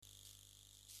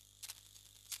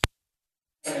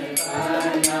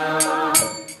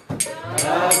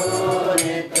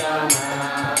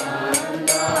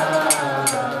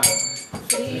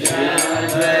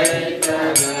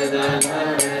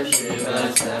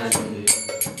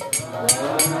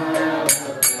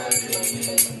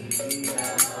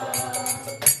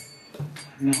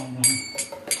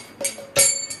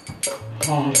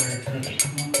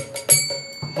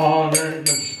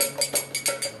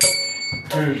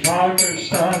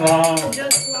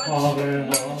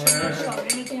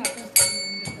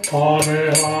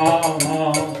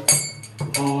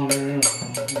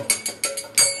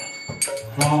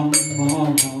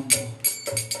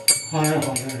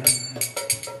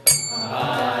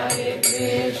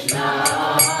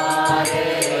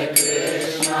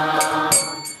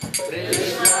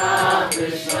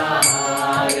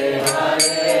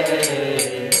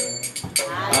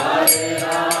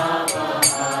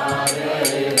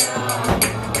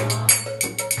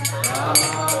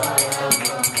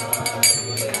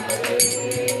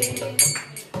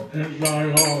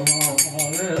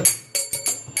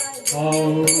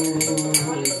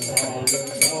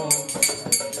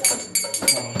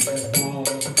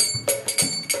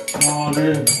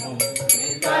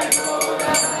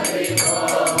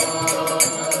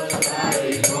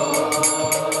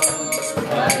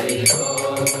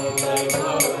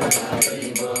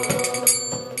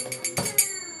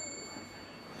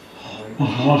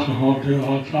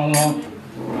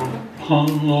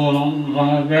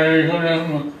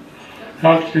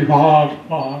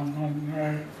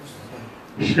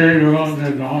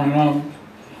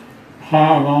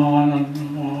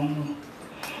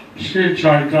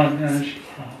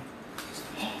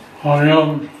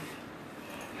Hayam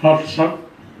Hatsak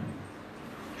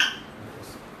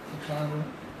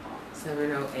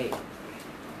 708.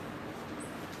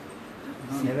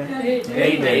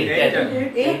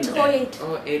 808.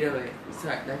 Oh, 808.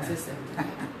 Sorry, that's the same.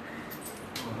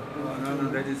 No,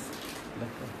 that is.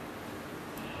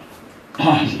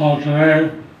 So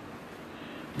today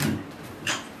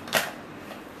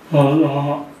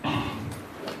we'll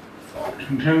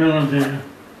continue with the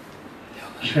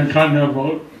Chaitanya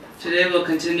book. Today we'll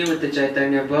continue with the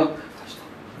Chaitanya book.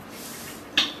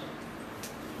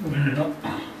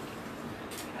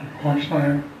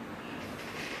 Unfortunately,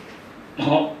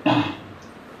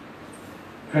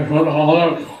 they put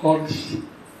all the quotes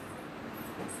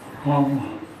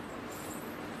from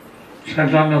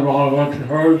Chaitanya Bhagavat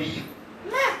first,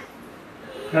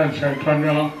 and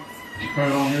Chaitanya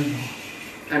Charitamrita.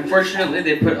 Unfortunately,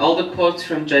 they put all the quotes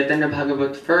from Chaitanya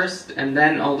Bhagavat first, and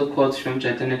then all the quotes from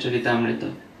Chaitanya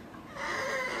Charitamrita.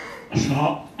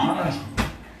 So,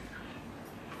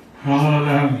 rather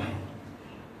than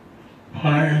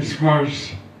putting each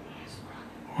verse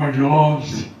or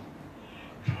goes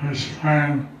to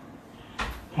explain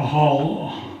the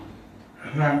whole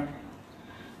event,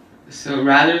 so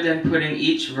rather than putting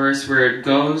each verse where it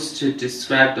goes to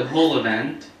describe the whole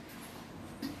event,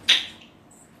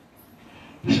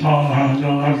 so I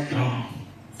let the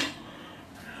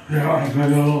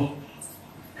individual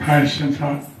patient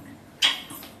that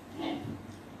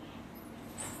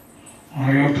when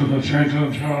I got to the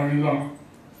Chaitanya Charitamrita,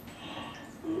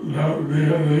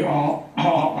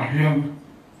 again,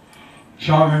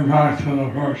 jumping back to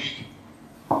the first.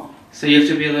 so you have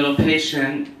to be a little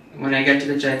patient. When I get to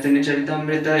the Chaitanya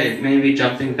Charitamrita, it may be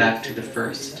jumping back to the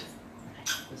first.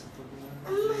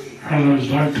 And there's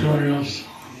lectures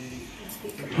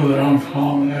to their own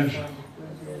combination.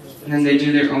 And then they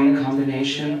do their own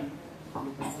combination.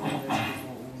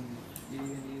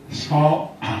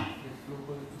 So,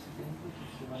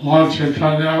 Lord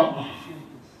Chaitanya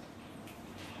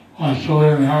was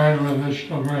duly married with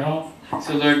Vishnupriya,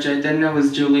 So Lord Chaitanya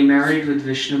was duly married with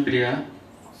Vishnupriya,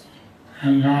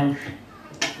 and that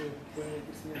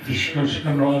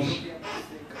description was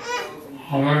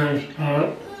very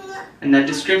ecstatic. and that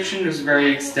description was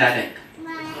very ecstatic.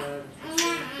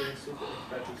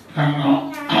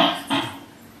 And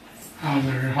as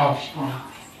a rehearsal,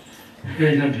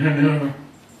 he continued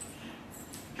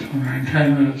to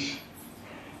maintain his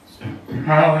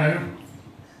family.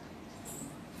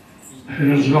 He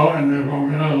was going the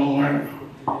Brahminical way.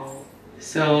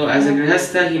 So as a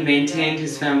Grihastha, he maintained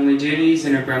his family duties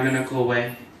in a Brahminical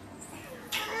way.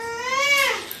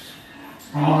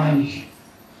 Brahmins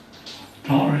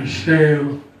don't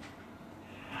receive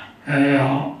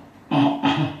a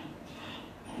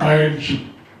wage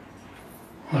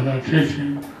for their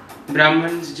teaching.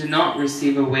 Brahmins do not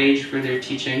receive a wage for their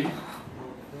teaching,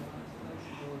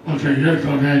 But they get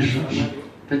donations.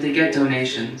 but they get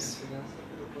donations.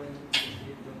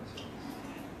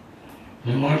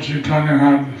 The Lord Chaitanya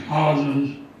had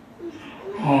thousands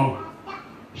of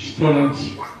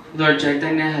students, Lord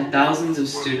Chaitanya had thousands of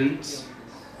students,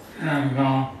 and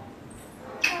at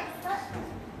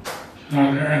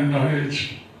the end of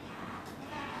each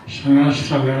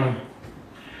semester they would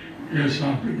give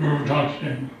some Guru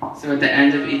Dakshina. so at the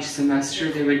end of each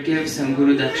semester they would give some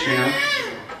Guru Dakshina,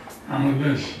 And with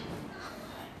this,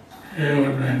 he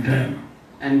would maintain.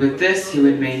 and with this he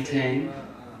would maintain.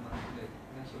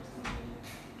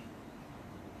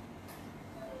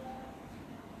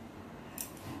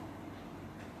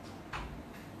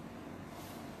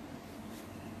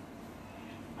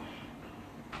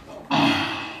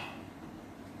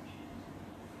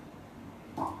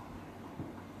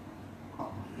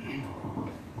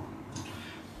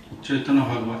 Chaitanya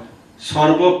ভগবত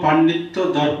সর্ব পাণ্ডিত্য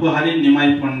দর্পহারী নিমাই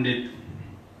পণ্ডিত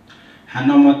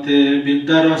হেনমতে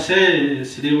বিদ্যারসে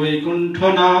শ্রী বৈকুণ্ঠ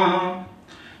না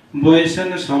বৈশেন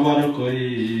সবার করি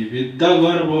বিদ্যা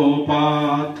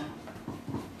গর্ভপাত।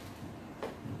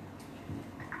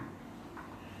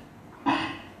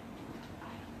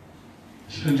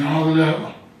 So Navadvip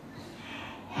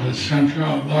was the center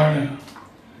of learning.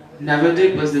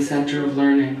 Navadvip was the center of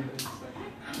learning.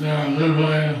 There are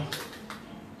literally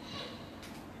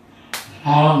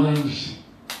thousands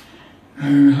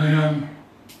and millions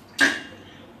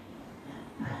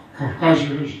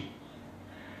professors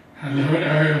in different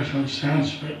areas of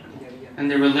Sanskrit. And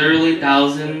there were literally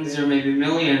thousands or maybe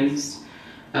millions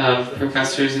of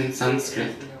professors in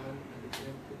Sanskrit.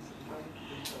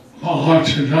 But Lord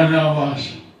Chaitanya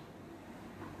was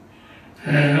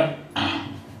an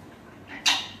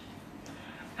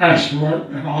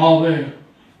expert in all the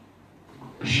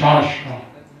Shastra,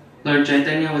 Lord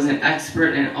Chaitanya was an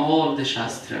expert in all of the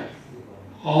Shastra,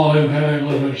 all the Vedic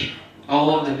literature.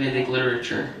 all of the Vedic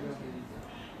literature.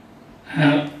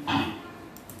 And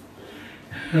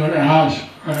he would ask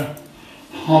a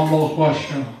humble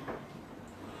question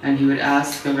And he would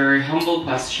ask a very humble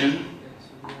question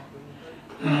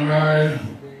in a very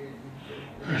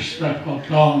respectful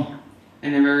tone.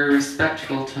 in a very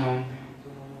respectful tone.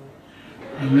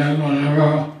 And then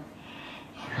whenever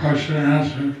the person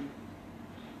answered,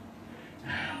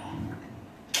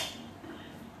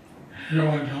 he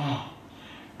would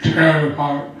tear it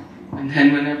apart And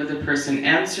then whenever the person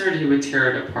answered, he would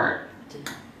tear it apart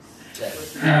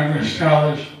and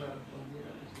establish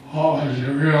what was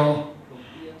the real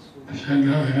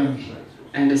significance.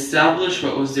 and establish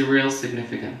what was the real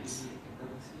significance.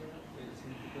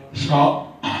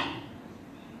 So,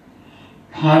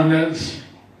 pundits,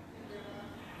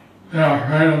 they are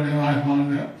afraid of me like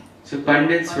Pandit. So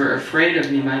Pandits were afraid of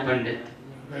Nimai Pandit.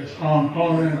 They saw him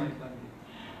coming,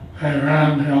 they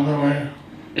ran the other way.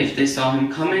 If they saw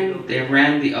him coming, they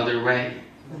ran the other way.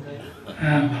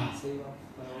 And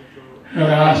he would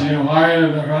ask me, why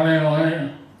are they running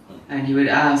away? And he would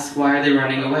ask, why are they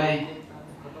running away?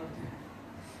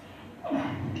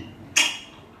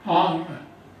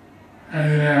 Maybe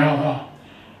they have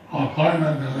an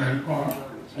appointment to wait for.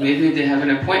 Maybe they have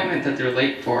an appointment that they're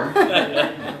late for.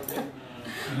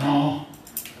 You know,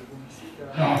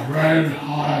 they're afraid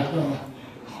I'll ask them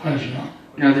a question.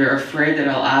 No, they're afraid that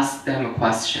I'll ask them a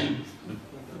question.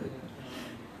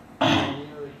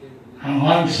 And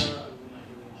once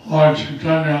Lord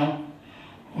Chaitanya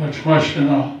would question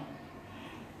a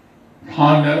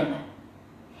Pandit,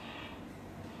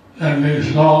 they'd be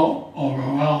so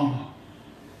overwhelmed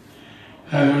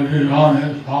that they would become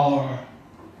his follower.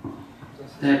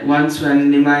 That once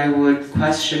when Nimai would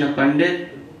question a Pandit,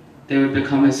 they would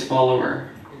become his follower.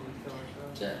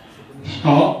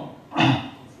 So,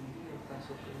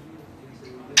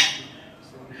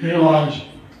 he was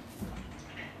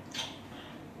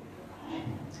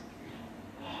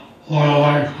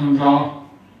Lord Vaikunta,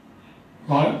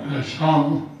 but the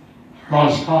son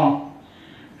Rasa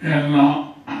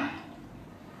in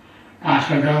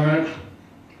academic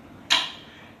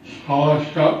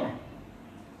scholarship.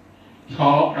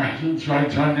 So, as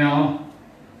Chaitanya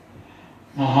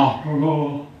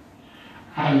Mahaprabhu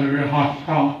as a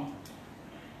Grihastha,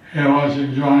 he was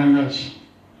enjoying this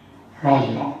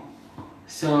rasa.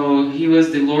 So he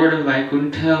was the Lord of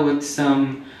Vaikuntha with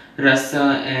some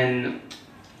rasa and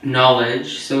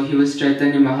knowledge. So he was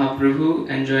Chaitanya Mahaprabhu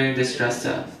enjoying this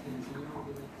rasa.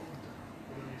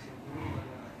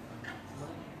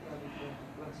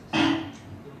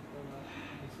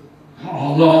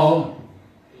 Although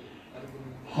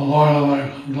the Lord of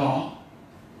Vaikunta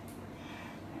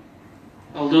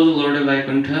Although the Lord of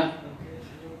Vaikuntha,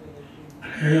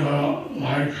 he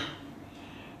likes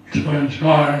to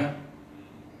enjoy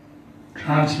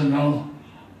transcendental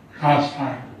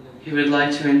pastime. he would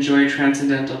like to enjoy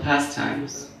transcendental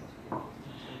pastimes.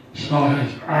 So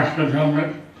his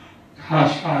academic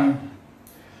pastime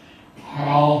are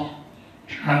all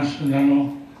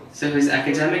transcendental. So his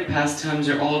academic pastimes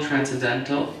are all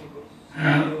transcendental.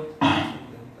 And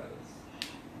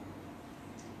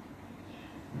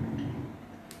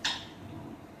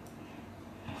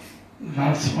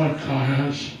that's what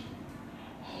his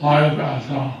life as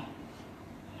a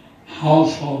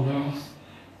householder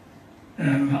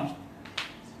in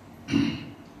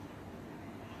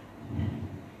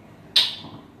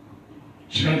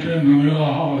Chaitanya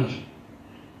was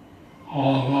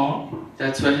all about.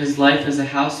 That's what his life as a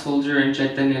householder in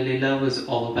Chaitanya Lila was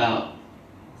all about.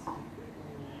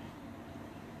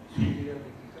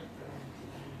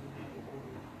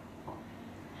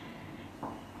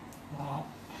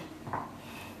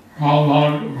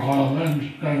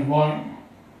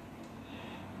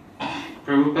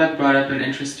 Prabhupada brought up an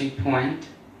interesting point.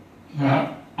 That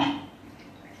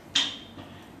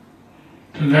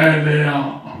today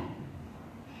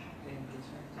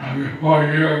every 4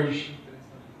 years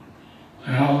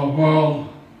they have a world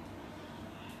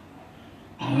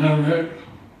Olympic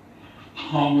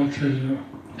competition.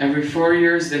 Every 4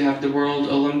 years they have the World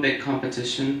Olympic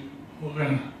competition. Who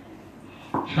can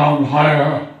jump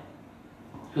higher,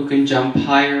 who can jump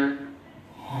higher,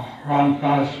 or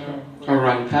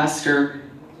run faster,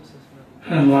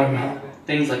 things like that.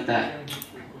 Things like that.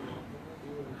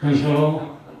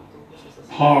 Physical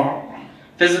power.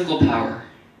 Physical power.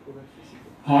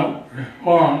 But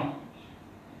before,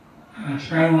 in the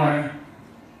same way,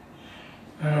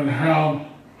 they would have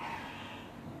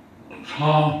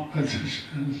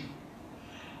competitions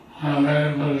on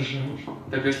Vedic literature.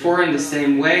 But before, in the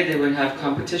same way, they would have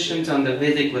competitions on the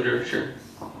Vedic literature.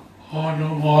 Who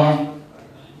knew more?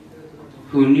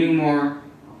 Who knew more?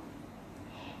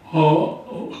 Who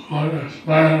could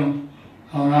explain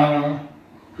the matter?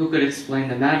 Who could explain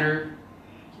the matter?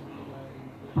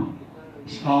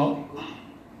 So,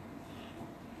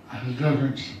 there's a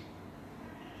difference.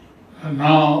 And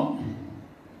now,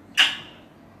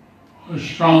 who's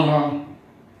stronger,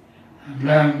 and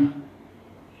then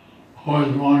who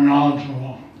is more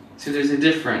knowledgeable. So there's a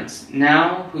difference.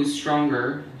 Now, who's stronger,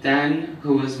 then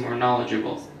who is more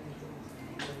knowledgeable.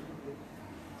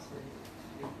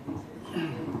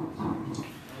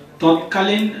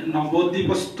 তৎকালীন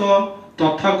নবদ্বীপস্থ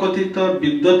তথাকথিত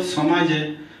বিদ্বৎ সমাজে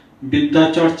বিদ্যা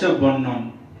চর্চা বর্ণন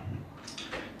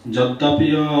যদ্যপি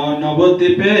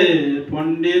নবদ্বীপে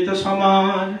পণ্ডিত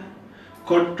সমাজ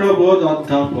কট্টবোধ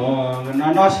অধ্যাপক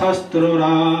নানা শাস্ত্র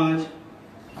রাজ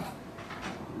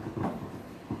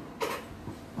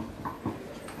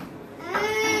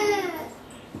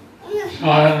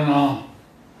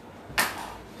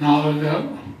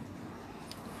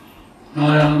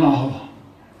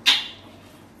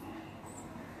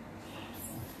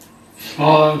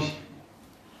Scholars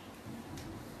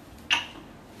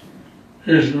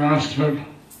is mastered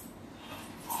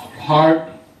a part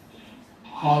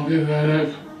of the Vedic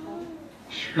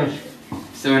scripture.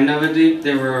 So in Navadvip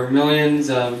there were millions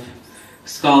of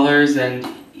scholars and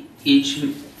each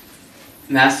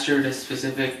mastered a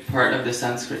specific part of the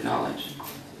Sanskrit knowledge.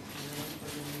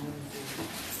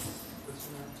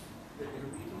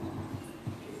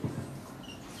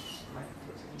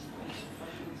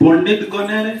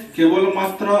 পণ্ডিতগণের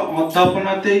কেবলমাত্র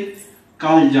অধ্যাপনাতেই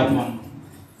কাল যাপন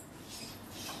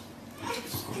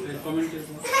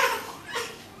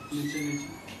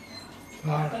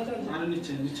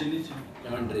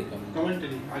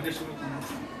কমেন্টারি আগে শুরু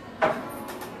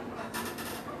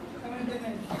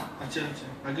আচ্ছা আচ্ছা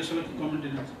আগে শুরু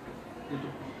কমেন্টারি আছে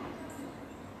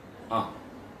হ্যাঁ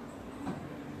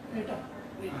এটা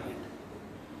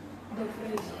the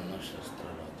phrase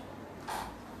শাস্ত্ররাজ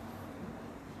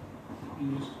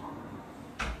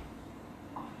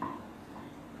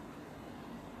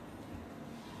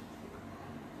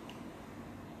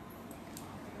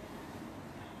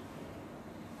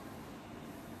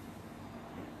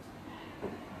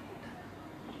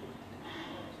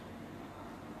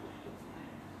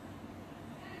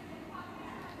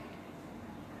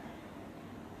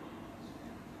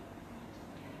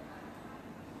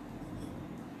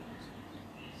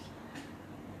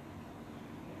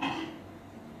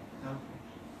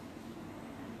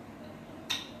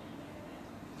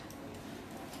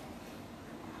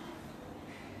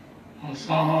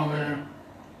Some of the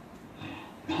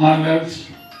pundits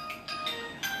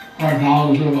are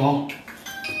knowledgeable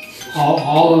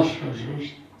all the scriptures.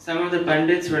 Some of the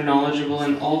pundits were knowledgeable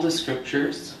in all the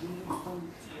scriptures.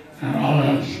 And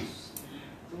others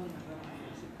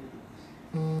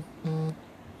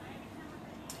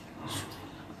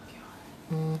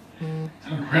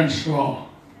in principle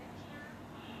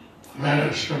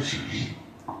Vedic scriptures.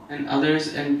 And others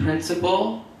in principle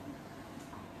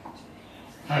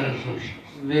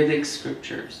Vedic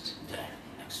scriptures.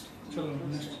 চলো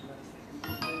next.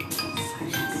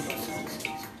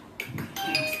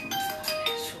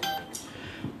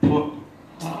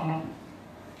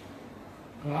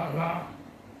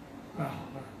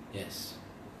 Yes.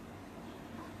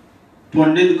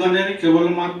 পণ্ডিতগণের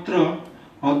কেবলমাত্র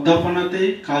অধ্যাপনাতেই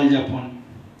কালযাপন।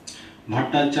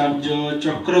 ভট্টাচার্য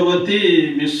চক্রবর্তী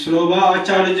মিশ্র বা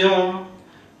আচার্য,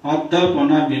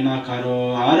 অধ্যাপনা বিনা কারো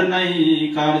আর নাই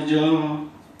কার্য।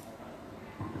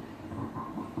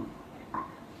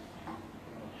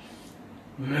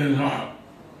 These are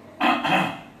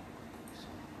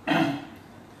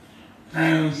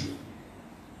names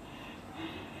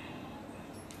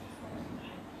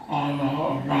on the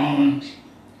Brahmins,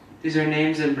 These are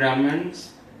names of Brahmins,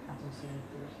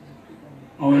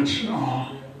 which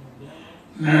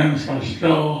names are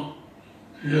still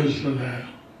used today.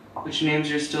 which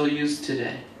names are still used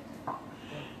today.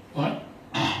 But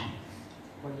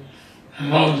in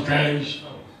those days,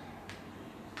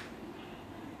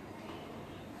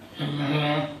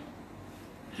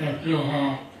 if you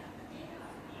have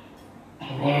a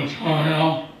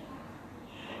Bhattacharya,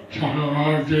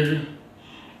 Chakravarti,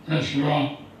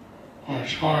 Mishra,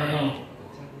 Acharya,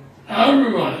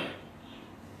 everybody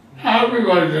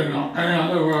did not. Any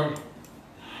other word,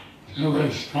 so they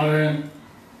studying,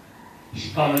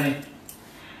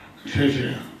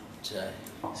 teaching. Jai.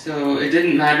 So it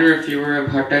didn't matter if you were a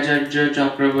Bhattacharya,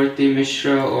 Chakravarti,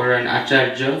 Mishra, or an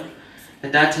Acharya.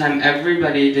 At that time,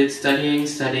 everybody did studying,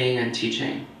 and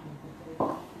teaching.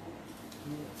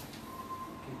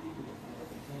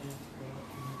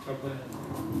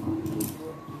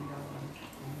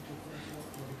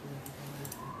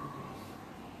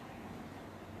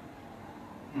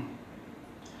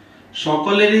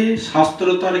 সকলেরই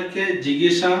শাস্ত্রতর্কে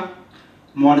জিজ্ঞাসা,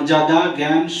 মর্যাদা,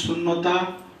 জ্ঞান শূন্যতা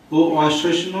ও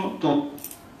অসহিষ্ণু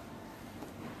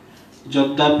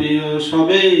যদ্যপি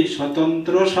সবেই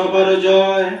স্বতন্ত্র সবার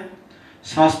জয়,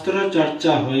 শাস্ত্র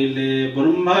চর্চা হইলে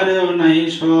ব্রহ্মারেও নাহি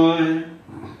সয়।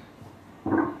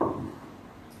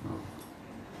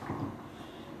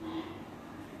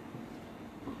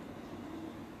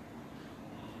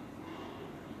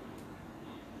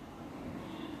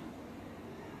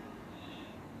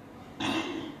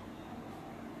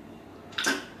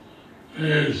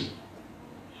 These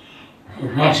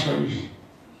professors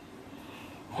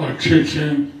were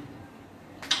teaching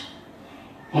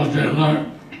what they learned.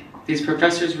 These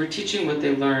professors were teaching what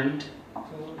they learned.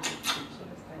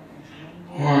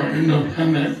 Were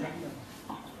independent.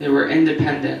 They were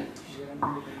independent.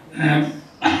 And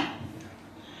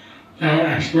they were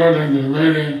expert in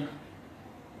debating.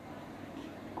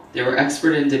 They were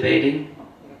expert in debating.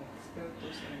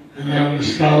 And they would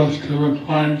establish different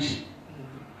points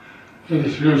with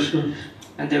the scriptures.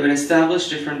 And they would establish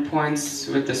different points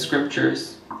with the scriptures.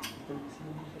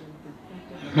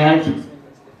 In fact,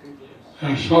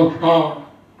 they're so proud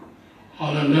of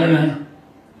their learning,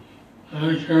 they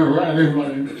didn't care for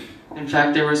anybody. In fact,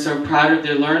 they were so proud of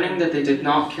their learning that they did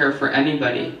not care for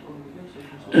anybody.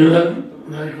 Even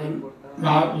they could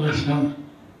not listen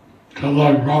to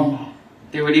Lord Brahma.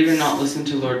 They would even not listen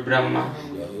to Lord Brahma.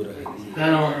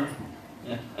 They were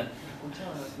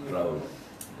Proud.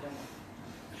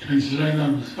 considering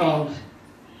themselves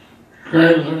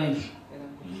great learned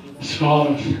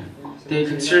scholars. They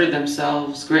considered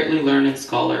themselves greatly learned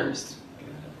scholars.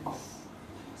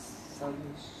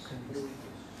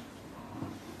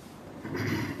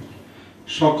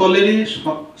 সকলেরই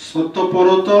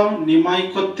সত্যপরত নিমাই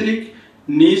কর্তৃক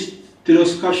নিজ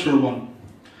তিরস্কার শ্রবণ,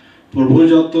 প্রভু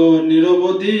যত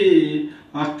নিরবধি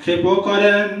আক্ষেপ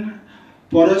করেন,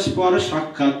 পরস্পর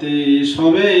সাক্ষাতে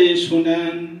সবেই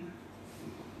শুনেন।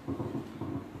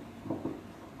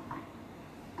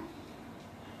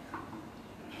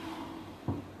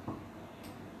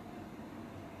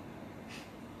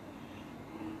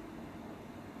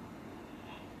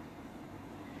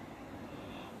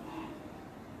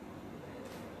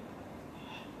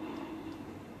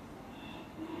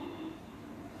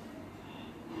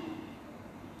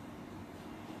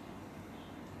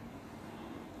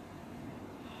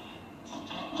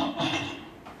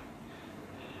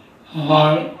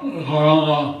 Lord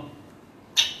Gauranga,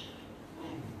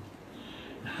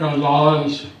 he was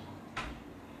always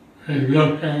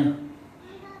rebuking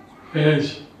these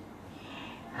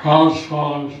proud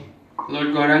scholars. Lord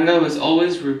Gauranga was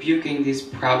always rebuking these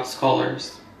proud scholars.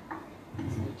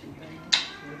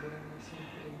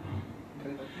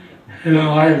 He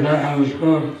didn't like their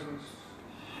attitude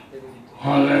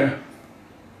or they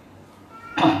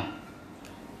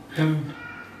didn't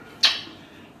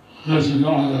listen to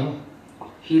other.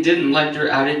 He didn't like their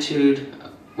attitude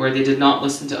where they did not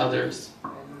listen to others.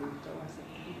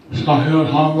 So he would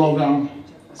humble them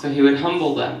So he would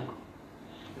humble them.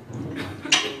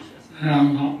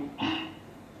 and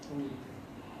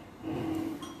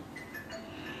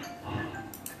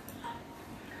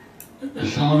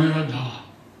some he would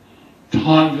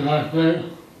taunt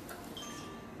directly,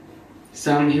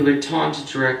 Some he would taunt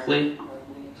directly,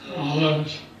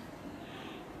 others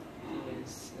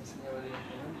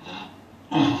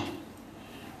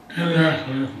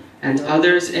indirectly. and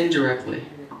others indirectly.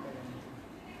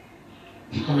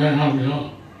 So they have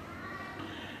to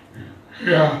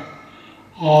hear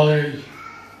all these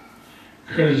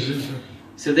criticisms.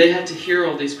 So they had to hear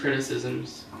all these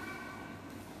criticisms.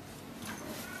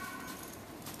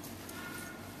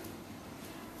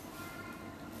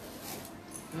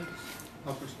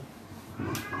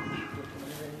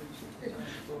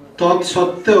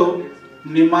 তৎসত্ত্বেও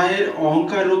নিমাইয়ের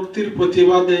অহংকারোক্তির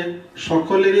প্রতিবাদে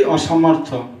সকলেরই অসমর্থ।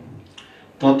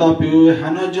 তথাপিও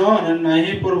হেন জন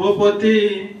নাহি প্রভুপতি,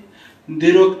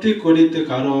 দ্বিরক্তি করিতে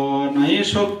কারো নাহি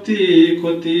শক্তি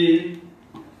কতি।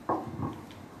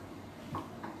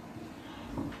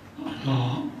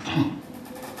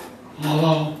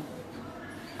 Although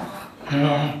there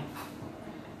are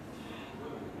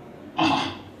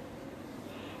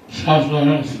such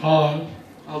learned scholars,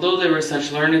 Although they were such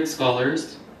learned scholars,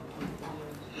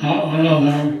 not one of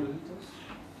them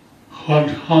could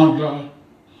conquer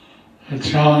the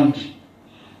challenge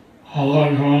of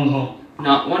Lord Gauranga.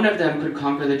 not one of them could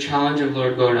conquer the challenge of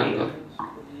Lord Gauranga.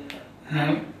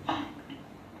 And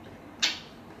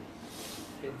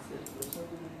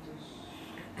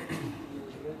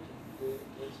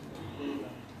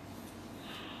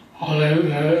they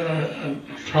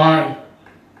tried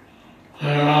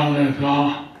later on, they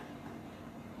saw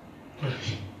was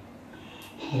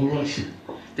hopeless.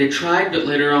 They tried, but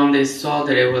later on they saw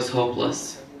that it was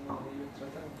hopeless.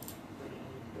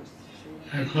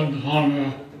 They couldn't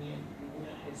conquer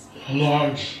the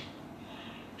Lord's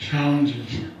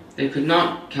challenges. They could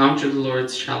not counter the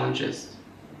Lord's challenges.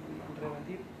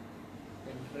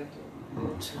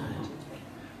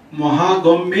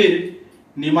 মহাগম্ভীর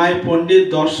Nimai পণ্ডিত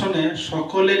দর্শনে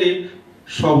সকলেরই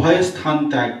সভায় স্থান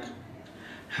ত্যাগ।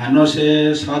 হেন সে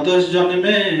সাদশ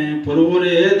জন্মে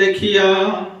প্রভুরে দেখিয়া,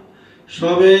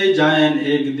 সবে যায়েন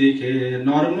একদিকে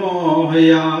নর্ম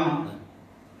হইয়া।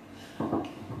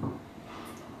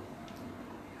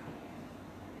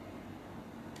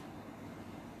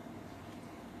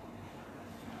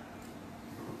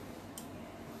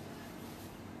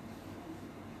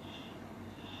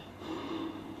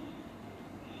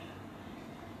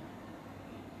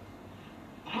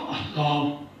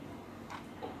 So,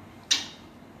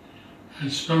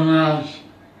 as soon as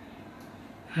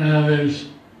any of these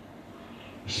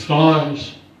scholars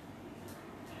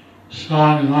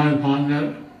saw Nimai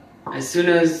Pandit, As soon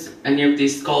as any of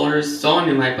these scholars saw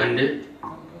Nimai Pandit,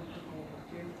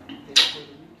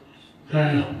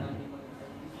 they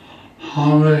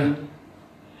humbly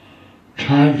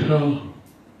tried to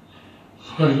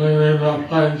quickly leave that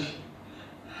place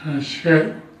and escape.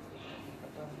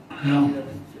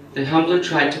 they humbly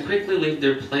tried to quickly leave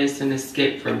their place and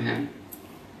escape from him,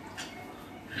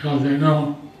 Because they know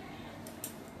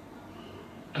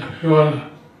if you would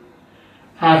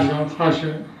ask them a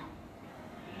question,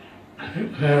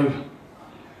 they would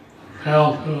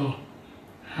fail to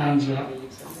answer it.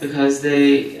 because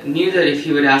they knew that if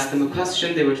he would ask them a question,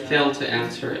 they would fail to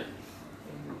answer it.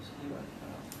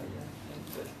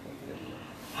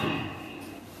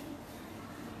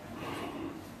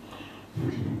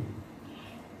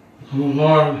 The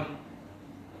Lord,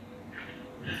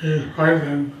 He's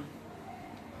fighting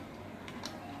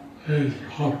these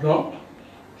puffed up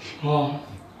scholars.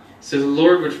 So the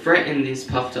Lord would frighten these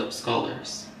puffed up scholars.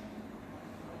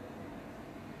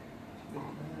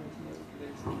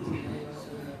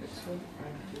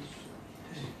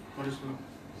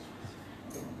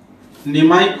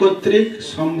 Nimai কর্তৃক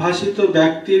সম্ভাষিত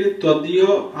ব্যক্তির তদীয়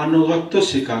আনুগত্য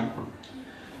স্বীকার।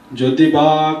 যদি বা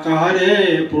কাহারে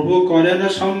প্রভু করেন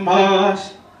সম্ভাস,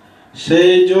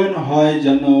 সেই জন হয়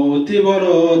যেন অতি বড়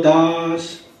Das.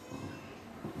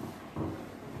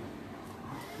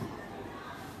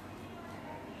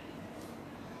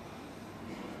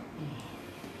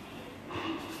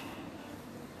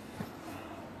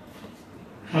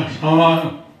 If someone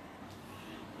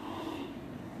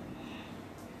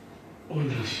would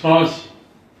discuss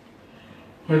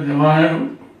with the mind,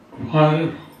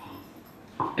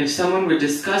 If someone would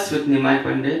discuss with Nimai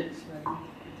Pandit,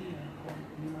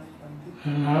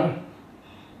 and that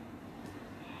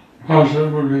person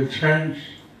would be changed,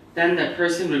 then that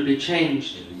person would be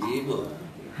changed,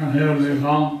 and he would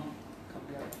become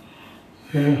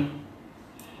the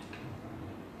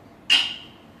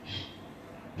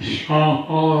strong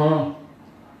follower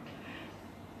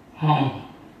of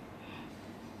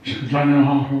Chaitanya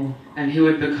Mahaprabhu. And he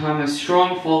would become a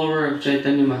strong follower of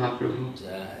Chaitanya Mahaprabhu.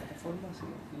 Jai.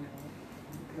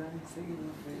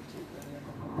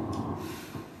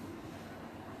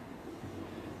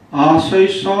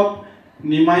 আশৈশব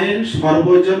নিমাইয়ের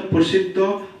সর্বজন প্রসিদ্ধ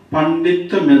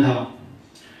পাণ্ডিত্য মেধা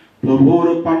প্রভুর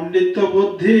পাণ্ডিত্য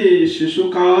বুদ্ধি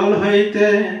শিশুকাল হইতে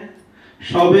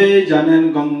সবে জানেন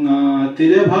গঙ্গা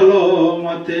তীরে ভালো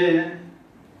মতে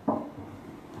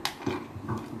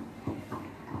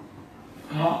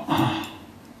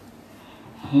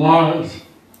Lord's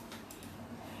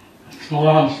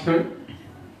scholastic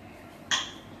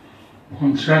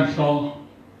potential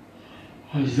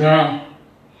was there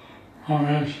from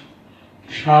his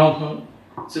childhood.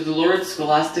 So the Lord's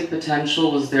scholastic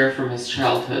potential was there from his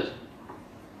childhood.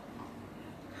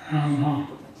 And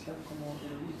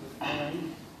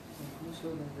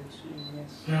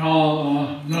they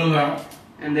all knew that.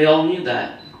 And they all knew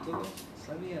that.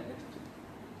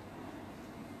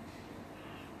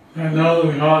 They know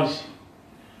because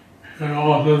he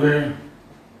go to the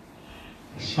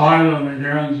side of the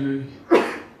Ganges.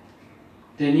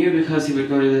 They knew because he would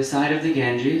go to the side of the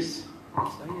Ganges.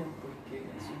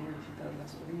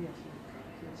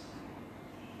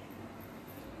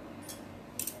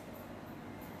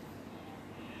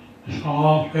 So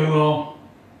all people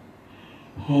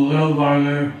who live by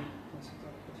the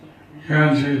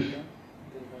Ganges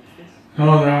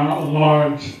know that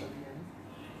Lord's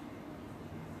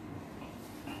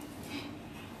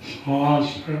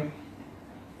scholastic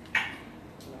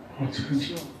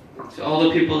potential. So all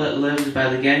the people that lived by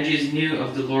the Ganges knew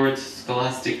of the Lord's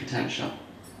scholastic potential.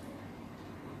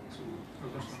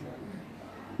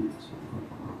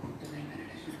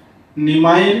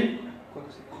 নিমাইয়ের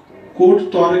কূট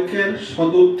তর্কের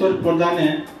সদুত্তর প্রদানে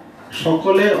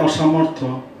সকলের অসমর্থ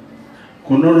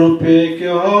কোন রূপে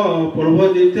কেহ প্রভ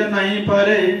দিতে নাই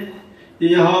পারে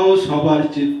ইহাও সবার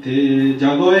চিত্তে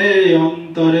জাগয়ে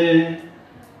অন্তরে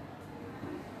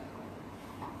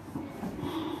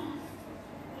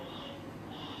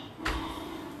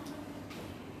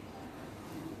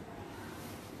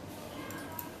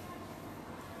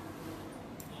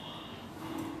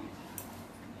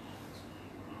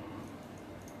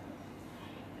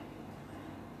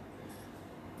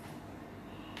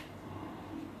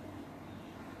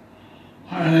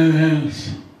Anything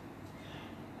is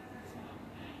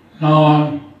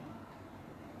known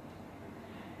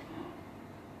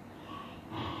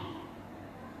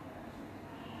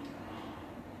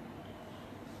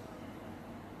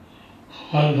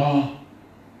was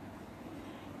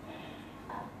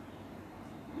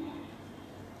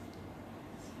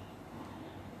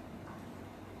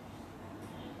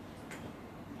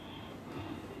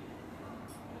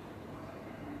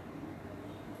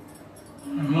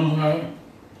I know that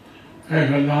they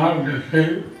could not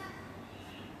defeat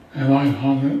Nimai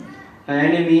Pandit. By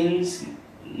any means,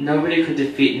 nobody could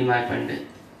defeat Nimai Pandit.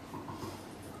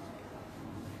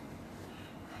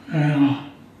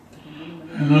 And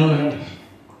I know this.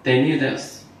 They knew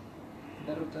this.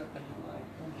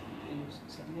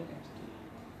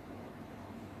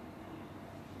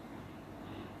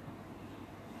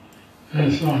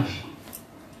 This was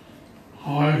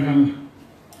awakened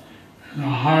in the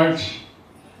hearts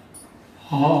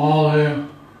of all the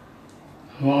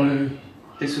devotees,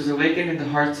 This was awakened in the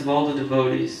hearts of all the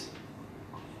devotees,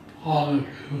 all the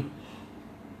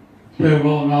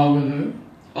people now with it.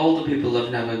 all the people of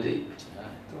Navadvip.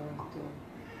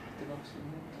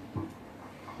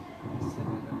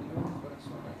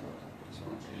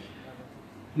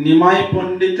 Nimai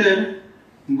পণ্ডিতের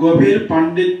গভীর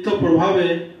পাণ্ডিত্য প্রভাবে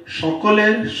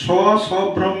সকলের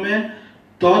স্ব-স্ব-ব্রহ্মে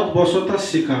তদ্বশতা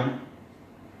শিকার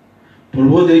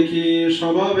প্রভু দেখি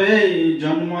স্বভাবে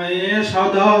জন্মায়ে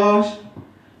সাদাস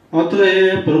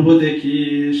অতএব প্রভু দেখি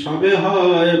সবে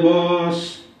হয় বস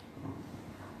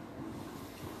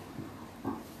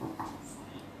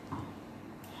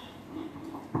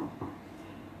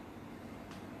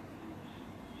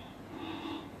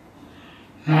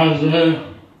As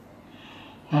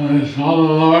when they saw the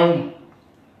Lord,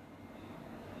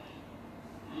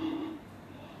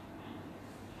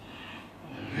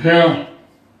 fear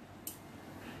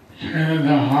came in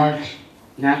their hearts.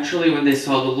 Naturally, when they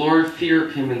saw the Lord,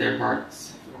 fear came in their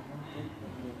hearts.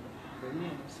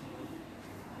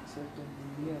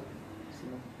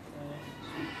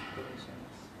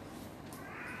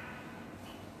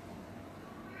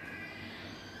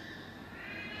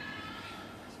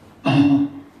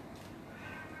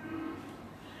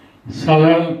 So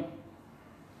then,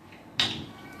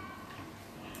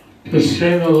 to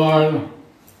see the Lord,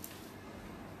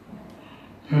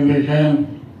 and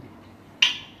became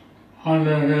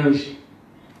under his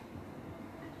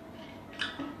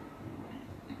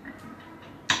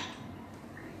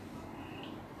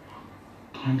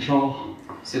control.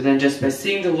 So then just by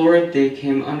seeing the Lord, they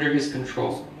came under his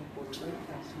control.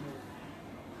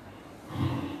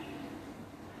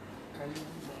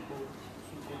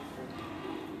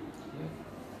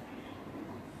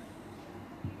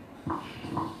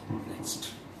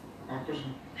 Next.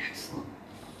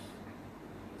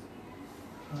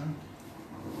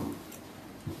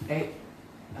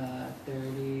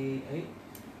 38.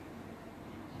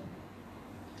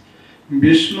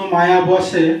 Vishnu মায়া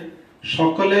বসে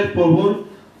সকলের প্রভুর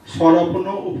স্বরূপন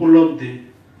উপলব্ধি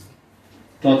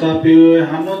তথাপি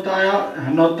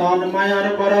হেন তান মায়ার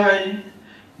বড়াই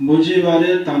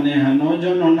বুঝিবারে তানে হেন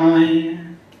জন নাই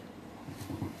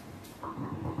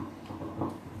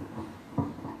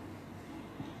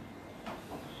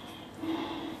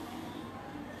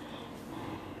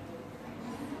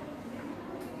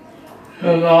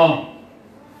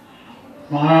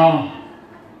Maya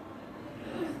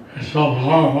is so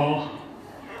powerful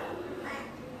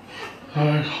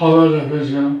that it covers the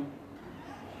vision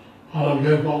of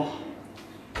the people.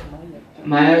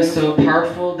 Maya is so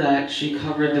powerful that she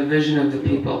covered the vision of the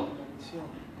people.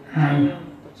 And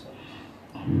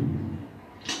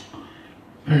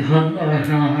they couldn't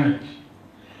recognize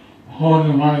who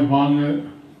Nimai Pandit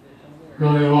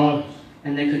really was.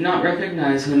 And they could not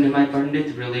recognize who Nimai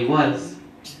Pandit really was.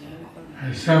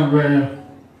 They simply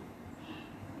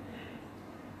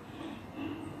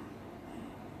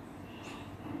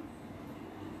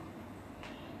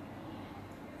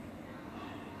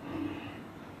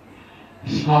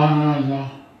saw him as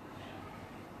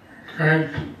a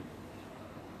great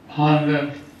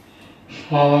Pandit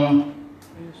scholar.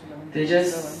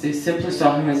 They simply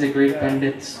saw him as a great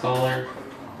Pandit scholar.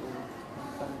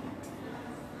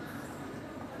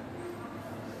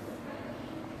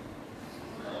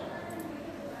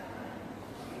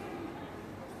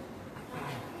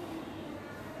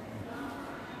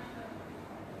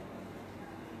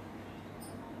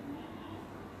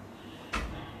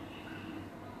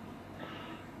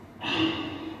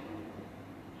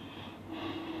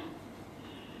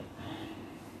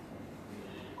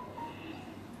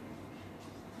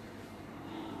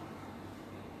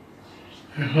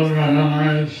 They could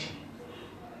recognize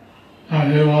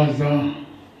that he was the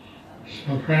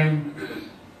Supreme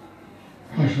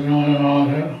Personality of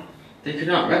Godhead. They could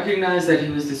not recognize that he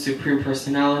was the Supreme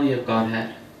Personality of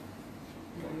Godhead.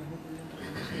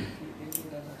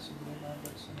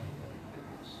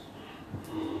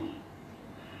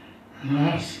 And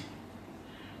thus,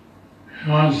 he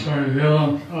wants to reveal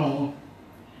himself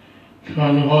to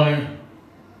a devotee.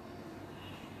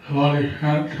 The devotee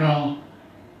can't tell.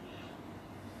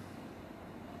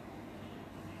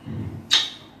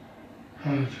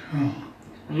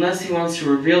 Unless he wants to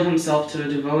reveal himself to a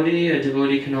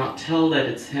devotee cannot tell that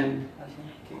it's him.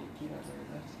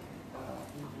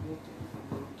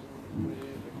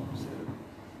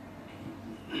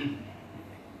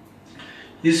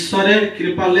 ঈশ্বরের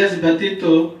কৃপালেশ ব্যতীত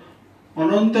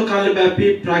অনন্তকাল ব্যাপী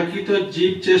প্রাকৃত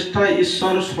জীব চেষ্টায়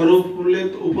ঈশ্বর স্বরূপ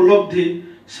উপলব্ধি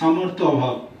সামর্থ্য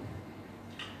অভাব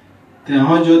তেহ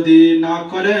যদি না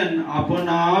করেন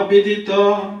আপনা বিদিত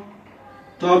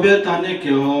তবে তানে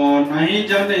কেহ নাহি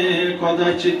জানে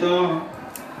কদাচিত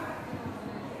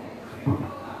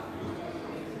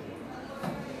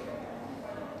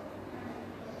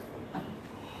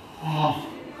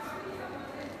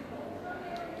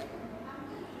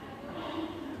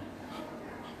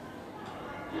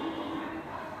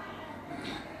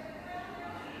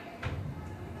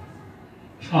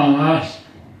Unless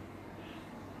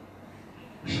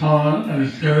someone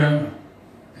is given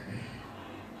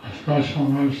a special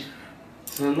mercy,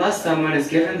 So unless someone is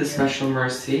given the special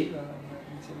mercy,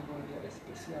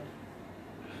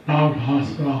 it's not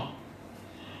possible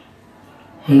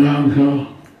for them to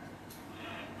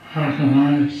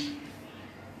recognize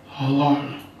the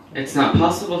Lord it's not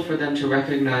possible for them to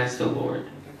recognize the Lord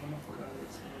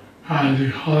as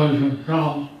He covers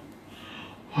Himself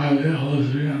by the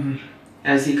illusory energy.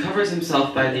 as he covers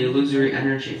himself by the illusory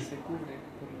energy.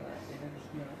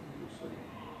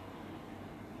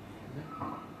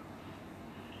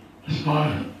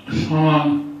 So if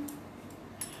someone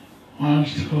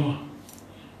wants to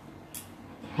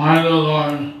find the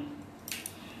Lord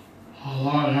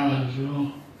has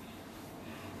to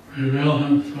reveal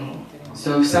Himself.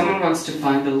 So if someone wants to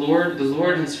find the Lord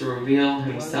has to reveal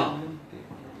himself.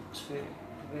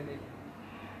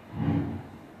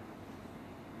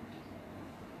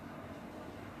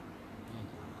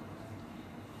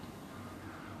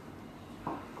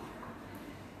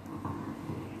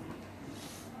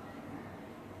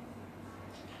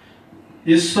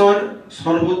 ঈশ্বর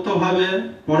সর্বতভাবে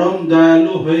পরম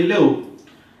দয়ালু হইলেও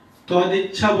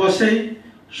তদিচ্ছা বশেই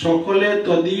সকলে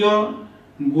তদীয়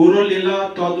গুরুলীলা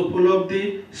তদ উপলব্ধি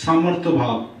সামর্থ্য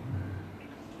ভাব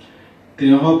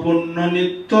দেহ পুণ্য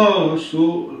নিত্য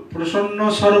প্রসন্ন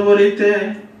সর্বরিতে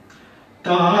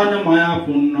তাহান মায়া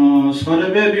পুণ্য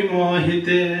সর্বে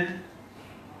বিমোহিতে।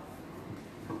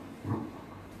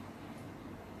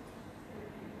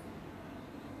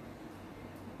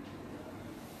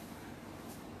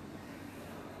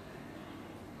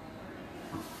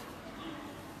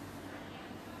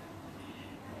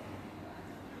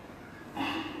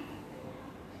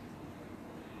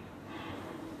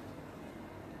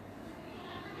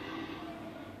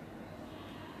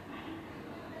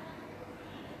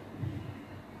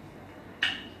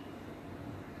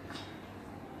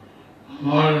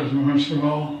 Lord is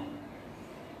merciful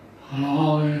on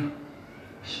all the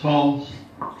souls.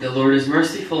 The Lord is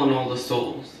merciful on all the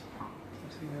souls.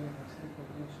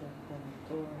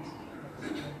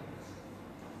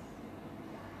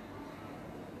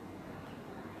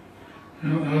 In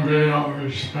every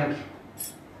respect.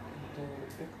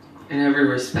 In every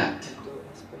respect.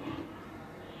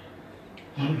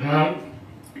 Like that,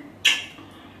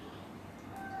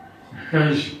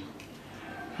 his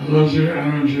illusory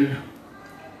energy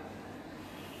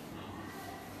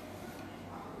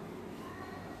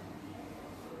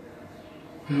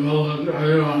bewildered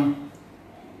everyone,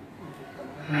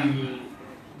 and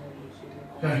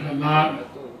they could not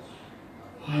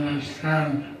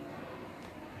understand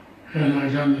his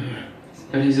identity.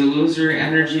 But his illusory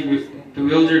energy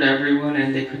bewildered everyone and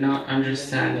they could not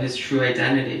understand his true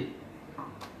identity.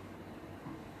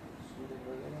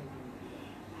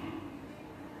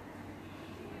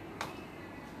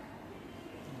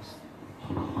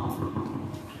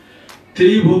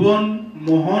 ত্রিভুবন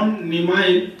মোহন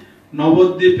নিমাই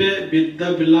নবদ্বীপে বিদ্যা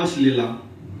বিলাস লীলা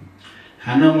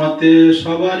হেনমতে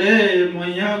সবারে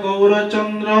মইয়া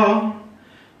গৌরচন্দ্র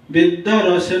বিদ্যা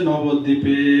রসে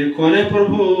নবদ্বীপে করে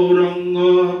প্রভু রঙ্গ।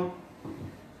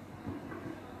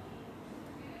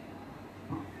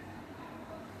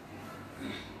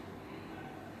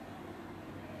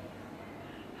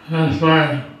 That's why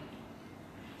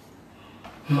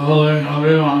the holy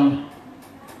everyone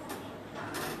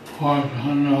was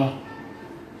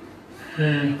he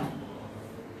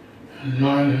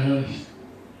enjoyed his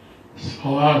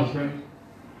scholastic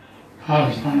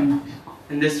pastimes.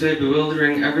 In this way,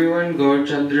 bewildering everyone,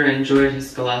 Gaurachandra enjoyed his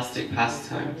scholastic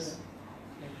pastimes.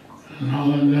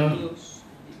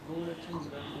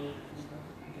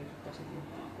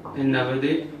 In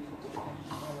Navadip,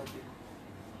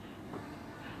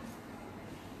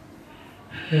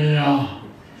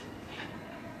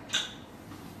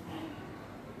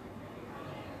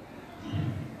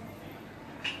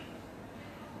 he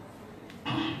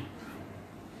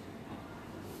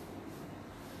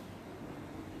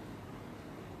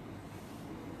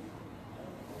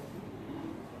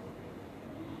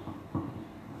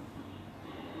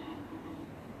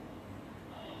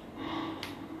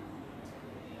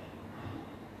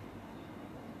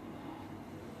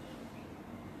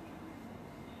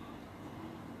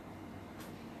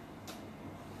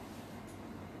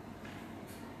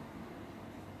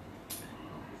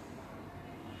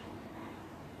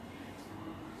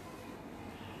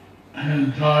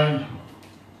enjoyed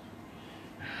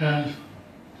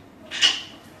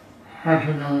his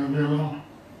academic leela.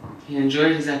 He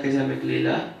enjoyed his academic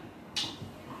leela.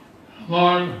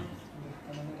 Lord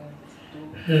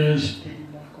is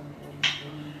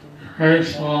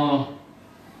graceful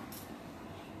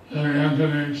living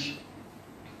entities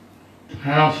to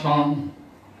have some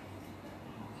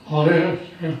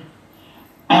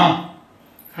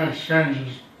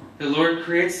exchanges. The Lord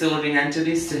creates the living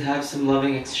entities to have some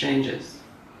loving exchanges.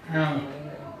 And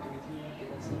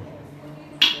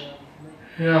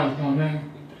he has nothing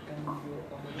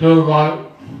to do but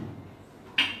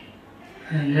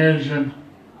engage in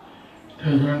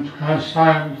different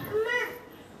pastimes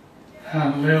and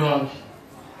leelas.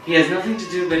 He has nothing to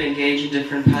do but engage in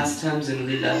different pastimes and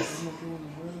leelas.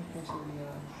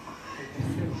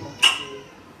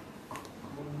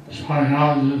 So he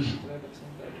has this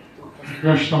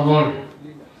Krishna book.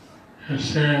 You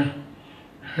see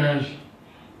his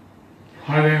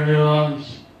fighting leelas.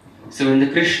 So in the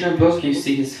Krishna book, you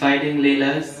see his fighting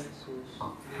leelas.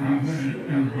 And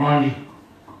in Braj,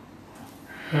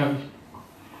 his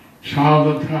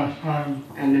childhood pastimes,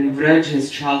 And in Vraj, his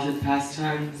childhood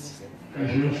pastimes.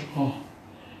 his youthful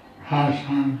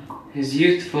pastimes. His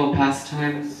youthful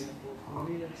pastimes.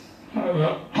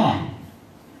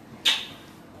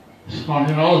 So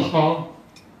he also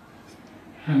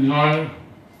enjoyed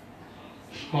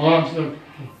scholastic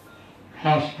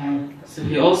pastime. So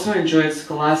he also enjoyed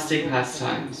scholastic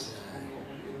pastimes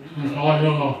And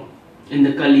also in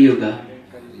the Kali Yuga.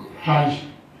 as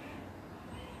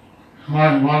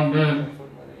my one did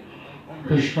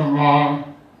Vishwambar,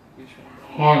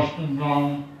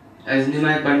 Varsandar, As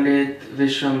Nimai Pandit,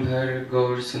 Vishwambhar,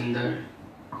 Gaur Sundar.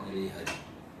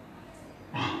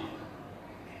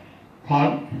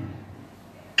 but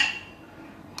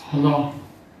although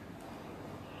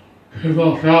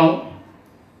people felt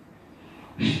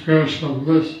spiritual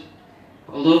bliss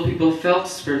Although people felt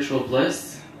spiritual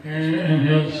bliss in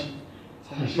his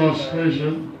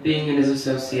association, being in his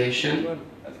association,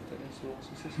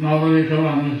 nobody could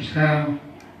understand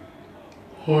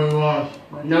who he was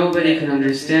nobody could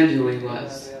understand who he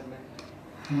was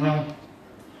unless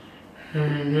he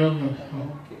revealed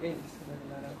himself.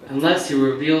 unless he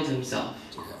revealed himself.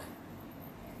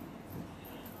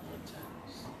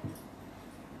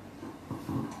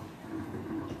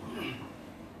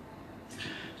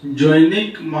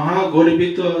 জৈনিক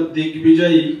মহাগর্বিত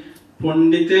দিগ্বিজয়ী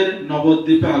পণ্ডিতের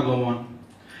নবদ্বীপে আগমন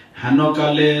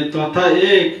হেনকালে তথা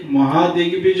এক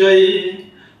মহাদিগ্বিজয়ী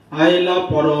আইলা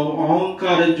পরম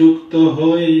অহংকার যুক্ত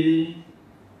হই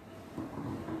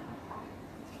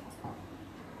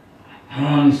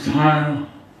One time,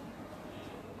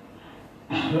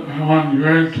 one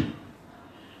great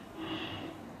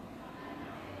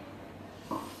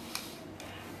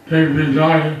big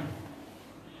desire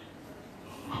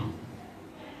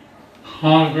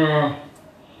conquer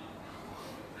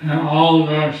in all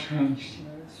directions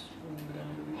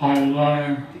by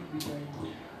learning.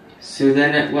 So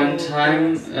then at one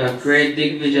time, a great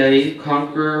Digvijayi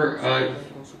conqueror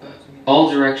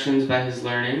all directions by his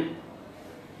learning.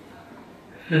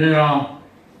 He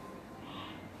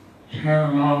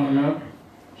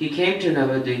came to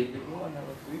Navadvip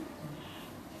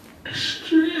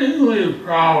Extremely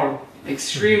proud.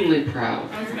 extremely proud.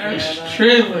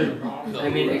 Extremely proud. I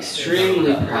mean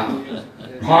extremely proud.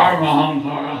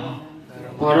 Paramahankara.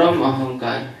 Param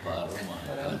Ahankar.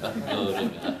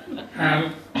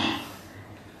 And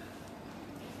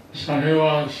so he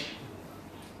was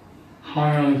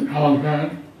on his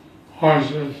elephant,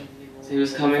 horses, So he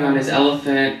was coming on his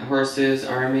elephant, horses,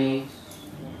 army.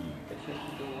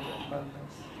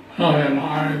 not an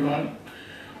army, but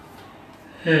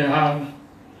he had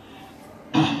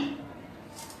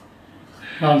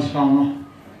some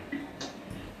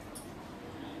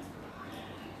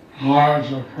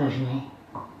guards of personal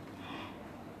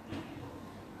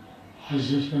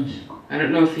assistance. I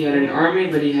don't know if he had an army,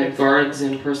 but he had guards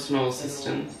and personal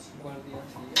assistants.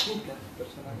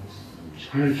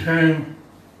 So he came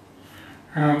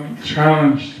and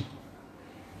challenged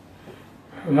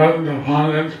the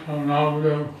Pandit from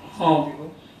Navadvip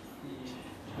home.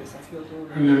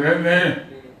 And they let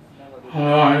me,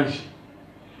 otherwise,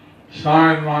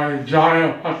 sign my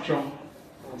Jaya Patra.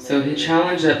 So he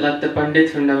challenged that let the Pandit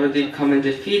from Navadvip come and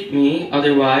defeat me,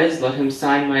 otherwise let him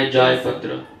sign my Jaya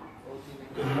Patra.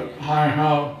 I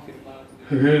have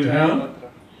defeated him,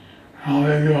 I'll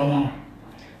leave you alone.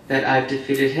 That I've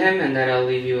defeated him and that I'll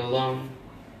leave you alone.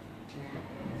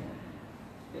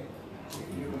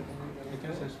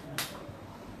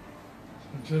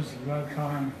 Just at that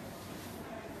time,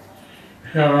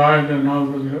 he arrived in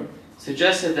Navadvip. So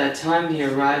just at that time he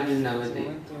arrived in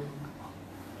Navadvip.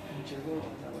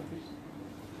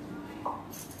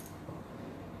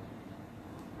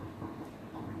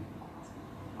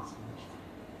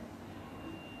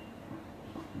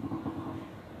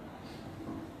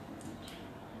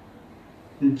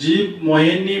 জীব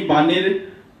মোহিনী বাণীর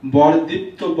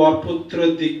বরদীপ্ত বরপুত্র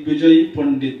দিগ্বিজয়ী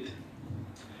পণ্ডিত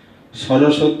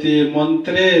সরস্বতী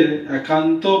মন্ত্রের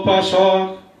একান্ত উপাসক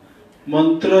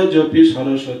মন্ত্র জপি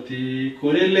সরস্বতী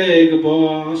করিলে এক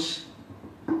বশ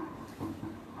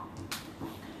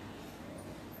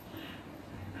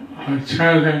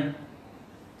Chanting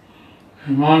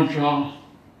a mantra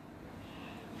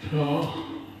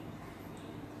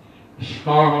to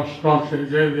Saraswati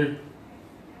Devi.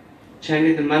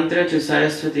 Chanting the mantra to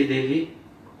Saraswati Devi,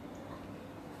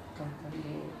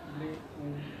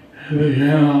 He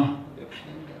became a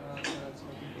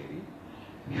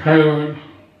favored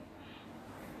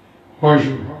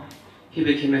worshiper. he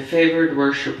became a favored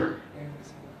worshipper.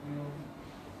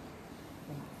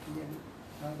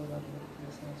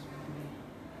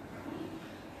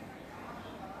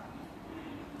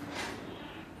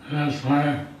 That's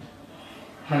why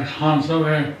I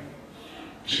constantly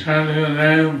chanting the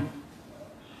name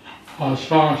of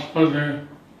Saraswati.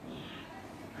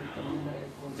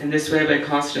 In this way, by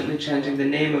constantly chanting the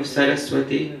name of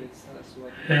Saraswati,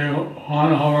 He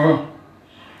won over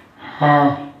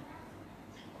her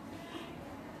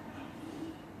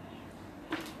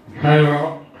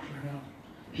favor.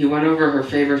 He won over her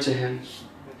favor to him.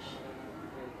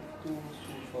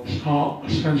 So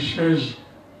since she's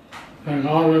the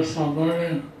goddess of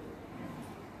learning,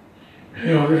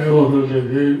 he was able to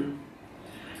defeat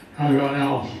everyone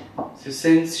else. So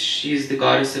since she's the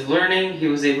goddess of learning, he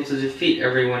was able to defeat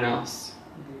everyone else.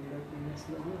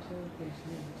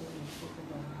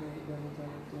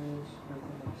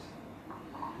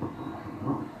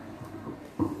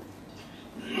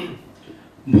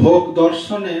 ভোগ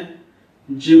দর্শনে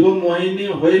জীবমোহিনী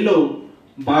হইল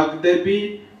বাগদেবী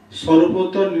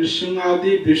সর্বত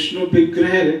নৃসিংহাদি বিষ্ণু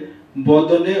বিগ্রহের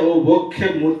বদনে ও বক্ষে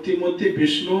মূর্তিমতী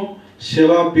বিষ্ণু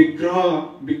সেবা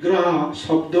বিগ্রহ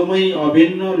শব্দময়ী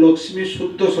অভিন্ন লক্ষ্মী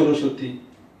শুদ্ধ সরস্বতী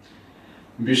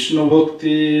বিষ্ণু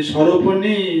ভক্তি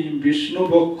স্বরূপিণী বিষ্ণু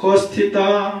বক্ষ স্থিতা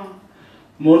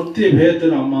মূর্তি ভেদ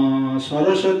Rama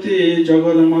Saraswati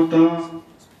জগন্মাতা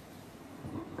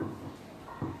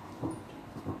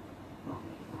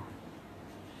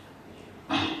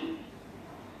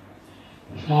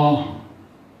So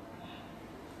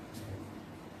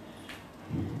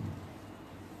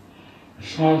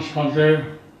Saraswati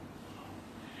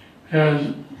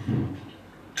is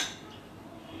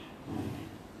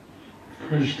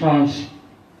Krishna's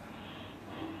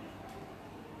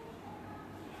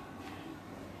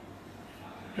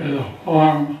is a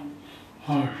form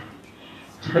of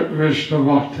Vishnu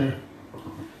Bhakti.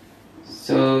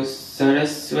 So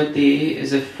Saraswati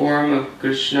is a form of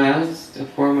Krishna's, a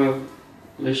form of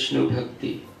Vishnu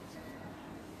Bhakti.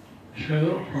 She is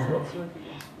a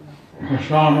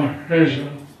personification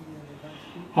of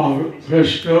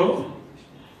Vishnu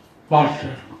Bhakti.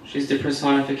 She's the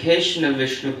personification of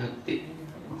Vishnu Bhakti.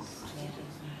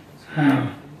 And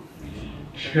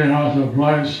she has a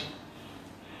place.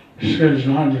 She's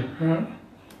not different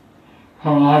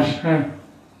from Lakshmi.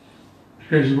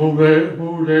 She's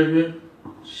Bhudevi.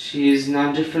 She is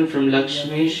not different from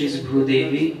Lakshmi, she's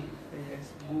Bhudevi.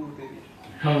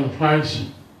 She has a place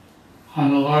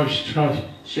on the Lord's chest.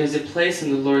 She has a place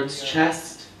in the Lord's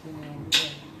chest.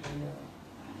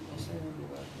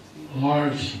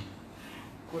 Lord's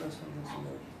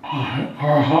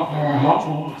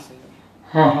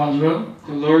her husband.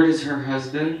 The Lord is her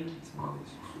husband.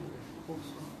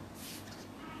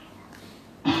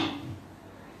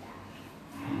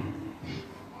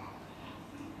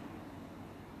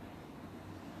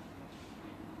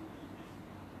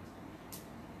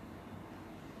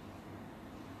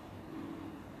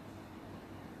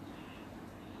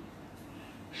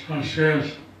 So she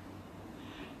is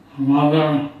the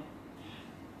mother of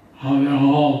the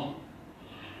whole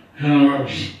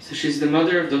universe. So she's the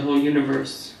mother of the whole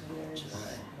universe.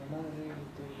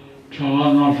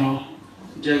 Jagannatha.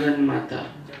 Jagannatha.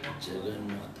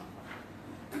 Jagannatha.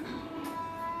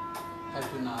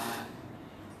 Hatuna.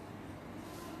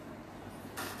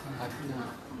 Hatuna.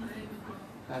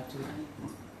 Hatuna.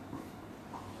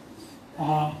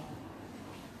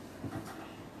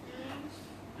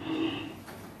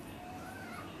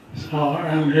 So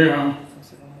in here,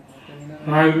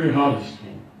 right, because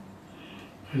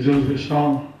there'll be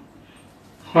some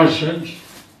questions.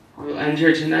 We'll end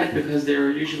here tonight because there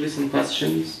are usually some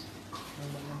questions.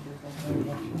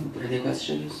 Any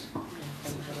questions?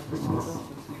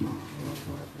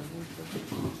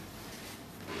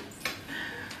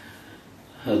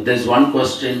 There's one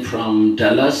question from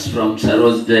Dallas, from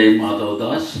Sarojday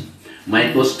Madhavdas.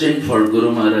 My question for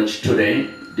Guru Maharaj today.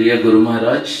 Dear Guru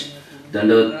Maharaj,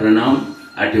 Dandavat Pranam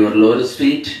at your lotus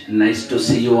feet. Nice to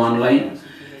see you online.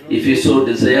 If you so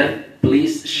desire,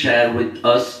 please share with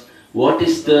us what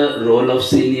is the role of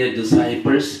senior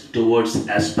disciples towards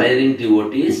aspiring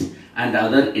devotees and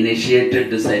other initiated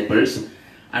disciples,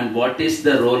 and what is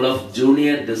the role of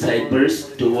junior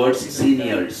disciples towards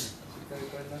seniors.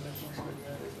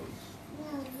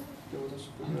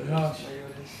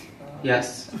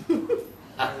 Yes.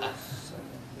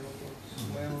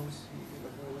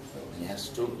 Yes,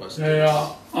 two questions.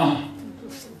 They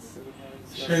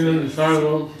senior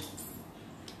disciples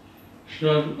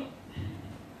should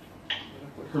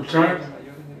protect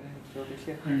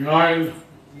and guide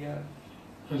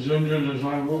the junior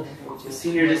disciples. The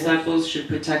senior disciples should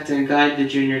protect and guide the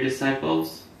junior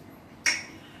disciples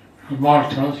and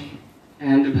bhaktas.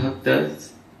 and the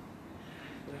bhaktas.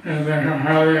 And they are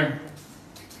having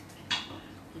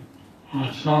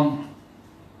some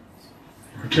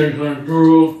particular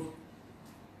guru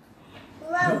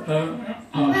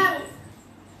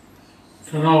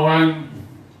to know when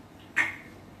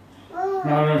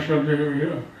matter should be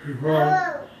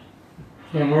referred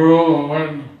to the guru or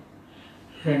when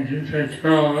you can take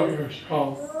care of it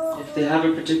yourself. If they have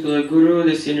a particular guru,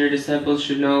 the senior disciples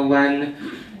should know when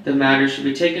the matter should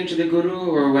be taken to the Guru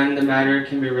or when the matter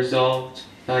can be resolved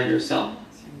by yourself.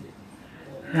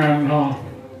 And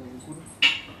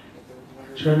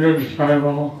junior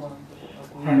disciple,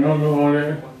 I know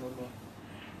devotee,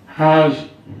 has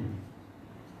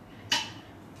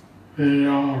the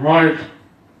right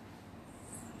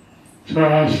to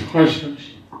ask questions.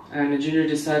 And a junior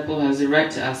disciple has the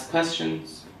right to ask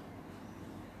questions,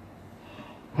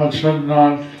 but should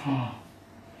not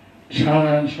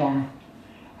challenge or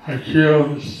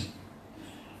accuse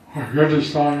or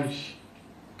criticize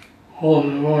older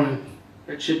devotees.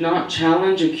 but should not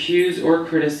challenge, accuse, or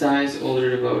criticize older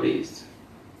devotees.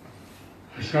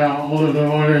 If an older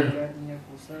devotee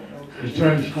is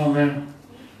doing something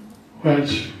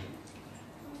which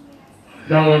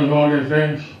the younger devotee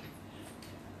thinks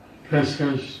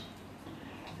this is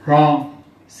wrong,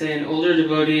 Say an older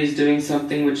devotee is doing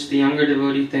something which the younger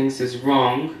devotee thinks is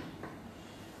wrong,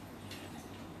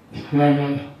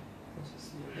 then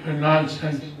you're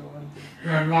nonsense,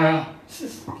 you're in Maya.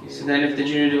 so then if the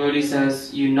junior devotee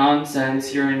says, "You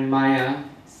nonsense, you're in Maya,"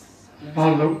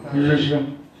 Not the position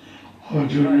of a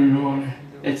junior devotee.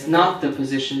 it's not the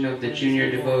position of the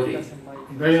junior devotee.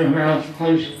 They can ask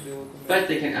questions. But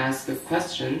they can ask a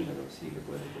question.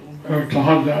 We're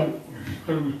taught that we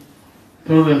shouldn't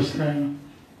do this thing.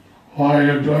 Why are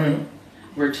you doing it?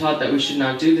 We're taught that we should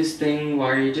not do this thing. Why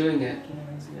are you doing it?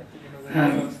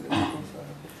 And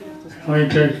we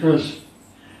take this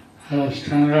as a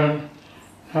standard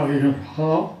that we can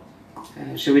follow.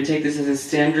 Should we take this as a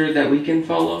standard that we can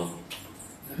follow?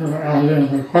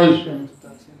 Asking the question,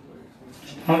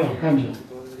 it's not offensive.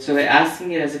 So by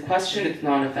asking it as a question, it's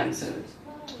not offensive.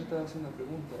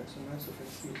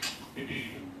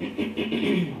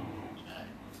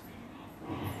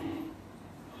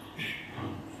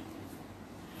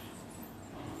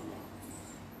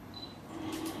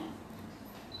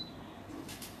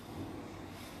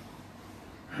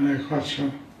 Any question?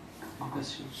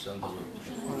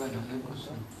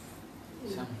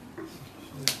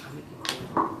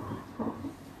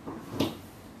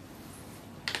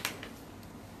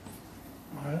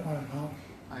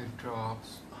 I drops.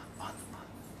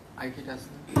 I get as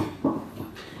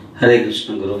হরে কৃষ্ণ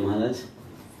গুরু মহারাজ,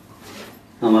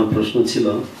 আমার প্রশ্ন ছিল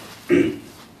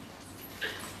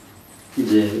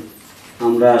যে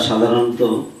আমরা সাধারণত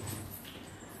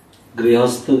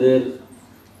গৃহস্থদের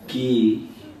কি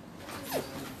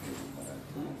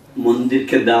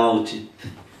মন্দিরকে দেওয়া উচিত,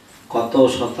 কত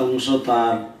শতাংশ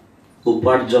তার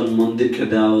উপার্জন মন্দিরকে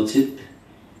দেওয়া উচিত,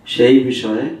 সেই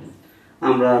বিষয়ে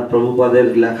আমরা প্রভুপাদের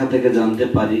লেখা থেকে জানতে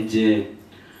পারি যে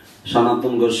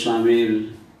সনাতন গোস্বামীর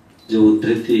যে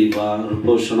উদ্ধৃতি বা রূপ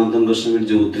সনাতন গোস্বামীর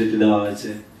যে উদ্ধৃতি দেওয়া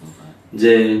হয়েছে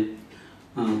যে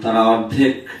তারা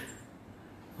অর্ধেক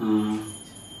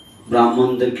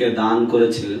ব্রাহ্মণদেরকে দান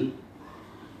করেছিলেন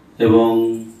এবং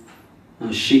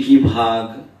সিকি ভাগ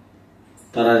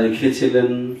তারা রেখেছিলেন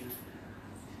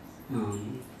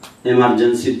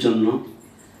এমার্জেন্সির জন্য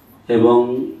এবং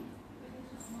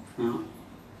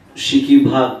সিকি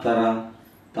ভাগ তারা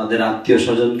তাদের আত্মীয়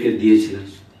স্বজনকে দিয়েছিলেন।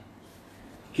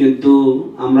 কিন্তু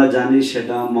আমরা জানি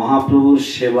সেটা মহাপ্রভুর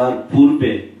সেবার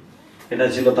পূর্বে এটা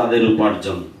ছিল তাদের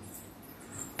উপার্জন।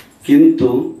 কিন্তু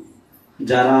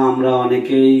যারা আমরা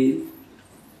অনেকেই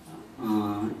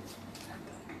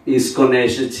ইসকনে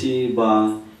এসেছি বা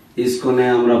ইসকনে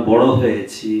আমরা বড়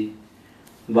হয়েছি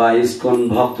বা ইসকন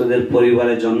ভক্তদের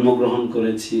পরিবারে জন্মগ্রহণ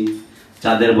করেছি,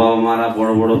 যাদের বাবা মারা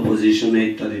বড় বড় পজিশনে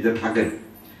ইত্যাদিতে থাকেন,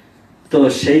 তো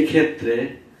সেই ক্ষেত্রে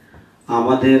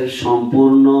আমাদের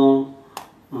সম্পূর্ণ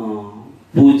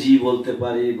পুঁজি বলতে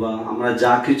পারি বা আমরা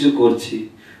যা কিছু করছি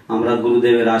আমরা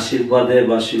গুরুদেবের আশীর্বাদে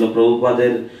বা শিল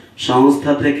প্রভুপাদের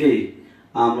সংস্থা থেকেই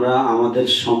আমরা আমাদের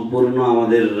সম্পূর্ণ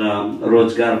আমাদের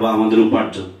রোজগার বা আমাদের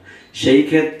উপার্জন, সেই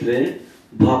ক্ষেত্রে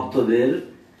ভক্তদের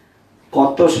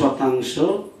কত শতাংশ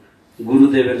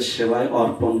গুরুদেবের সেবায়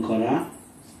অর্পণ করা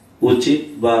উচিত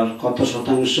বা কত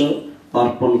শতাংশ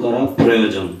অর্পণ করা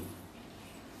প্রয়োজন?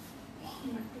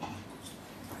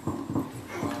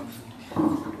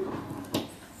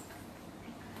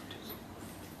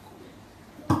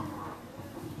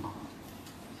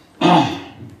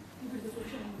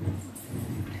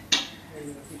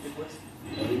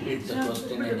 repeat the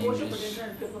question in English.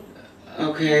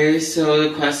 Okay, so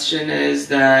the question is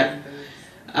that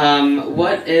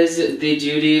what is the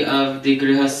duty of the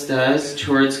grihastas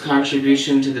towards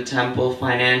contribution to the temple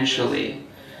financially?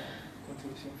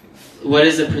 What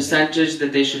is the percentage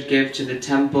that they should give to the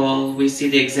temple? We see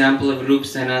the example of Rup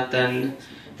Sanatan.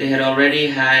 They had already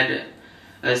had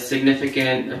a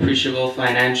significant, appreciable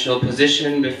financial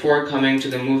position before coming to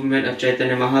the movement of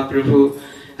Chaitanya Mahaprabhu,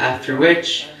 after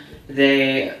which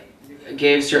they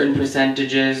gave certain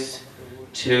percentages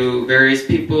to various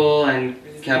people and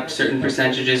kept certain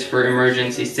percentages for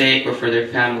emergency sake or for their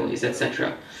families,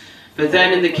 etc. But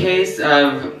then in the case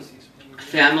of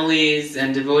families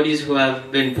and devotees who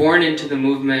have been born into the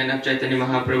movement of Chaitanya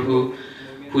Mahaprabhu,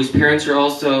 whose parents are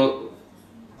also,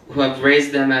 who have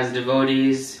raised them as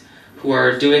devotees, who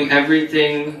are doing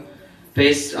everything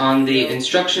based on the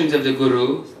instructions of the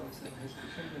Guru,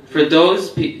 for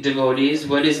those devotees,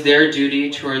 what is their duty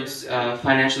towards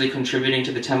financially contributing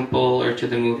to the temple or to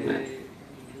the movement?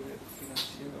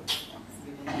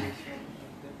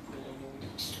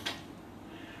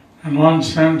 In one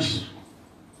sense,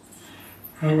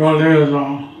 everybody is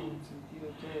an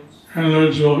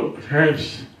individual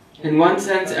case. In one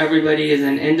sense, everybody is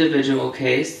an individual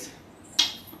case.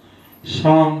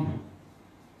 Some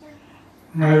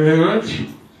may be rich,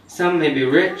 Some may be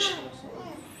rich,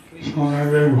 some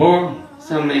may be poor.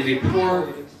 some may be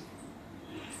poor.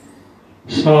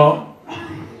 So,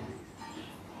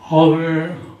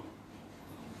 only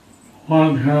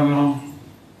one can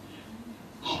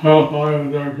clarify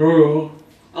with their guru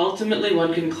Ultimately,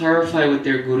 one can clarify with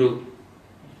their Guru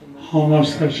how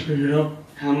much they should give.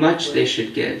 how much they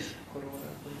should give.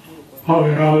 But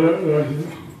we have the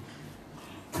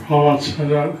Prabhupada said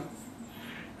that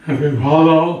if you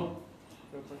follow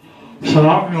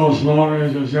Sanatana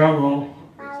Goswami's example,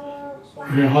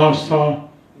 Grihastha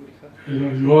is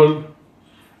as good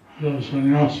as a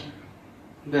sannyasi.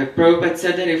 But Prabhupada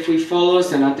said that if we follow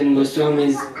Sanatana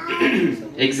Goswami's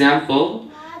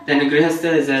example, then a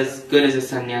Grihastha is as good as a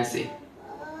sannyasi.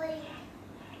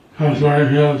 That's why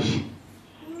he has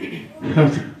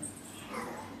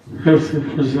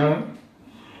 50%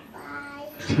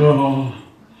 to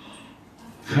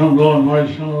Temple and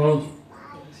Vaishnavas,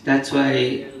 That's why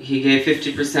he gave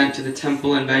 50% to the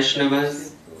temple and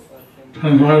Vaishnavas,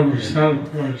 25%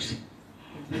 for his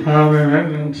family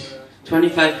maintenance,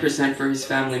 25% for his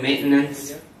family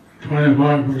maintenance,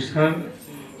 25%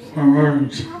 for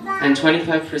emergency. and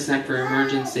 25% for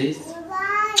emergencies.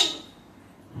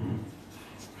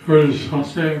 We're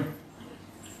discussing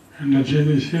in the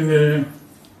GDC meeting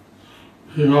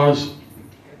because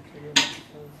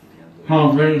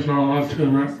now things are a lot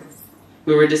different.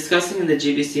 We were discussing in the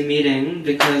GBC meeting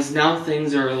because now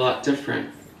things are a lot different.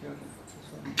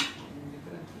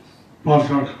 But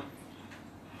the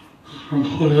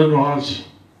conclusion was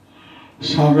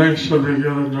something should be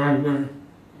given directly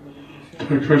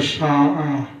to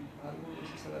Krishna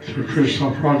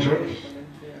projects.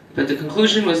 But the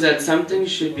conclusion was that something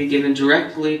should be given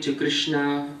directly to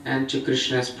Krishna and to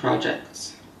Krishna's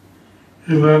projects.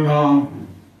 Even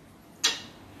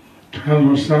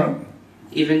 10%,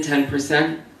 Even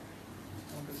 10%.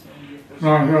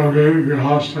 not every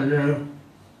Grihastha gave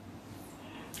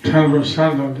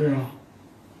 10% of the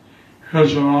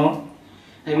huge amount.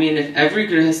 I mean, if every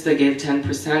Grihastha gave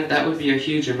 10%, that would be a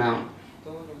huge amount.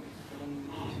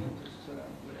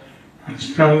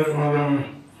 Instead, whether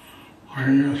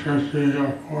I get 50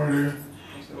 or 40,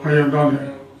 or you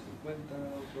nothing.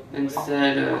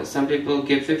 Instead, some people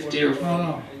give 50 or 40.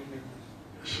 No.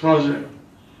 It's fuzzy.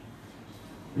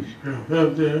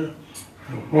 50,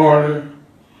 40,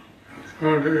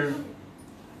 30,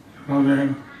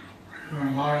 nothing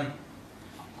in life.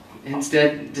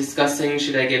 Instead, discussing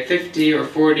should I give 50 or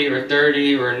 40 or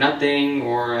 30 or nothing,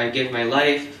 or I give my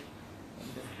life.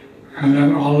 And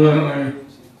then ultimately,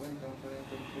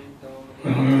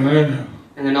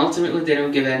 And then ultimately they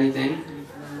don't give anything.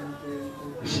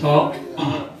 so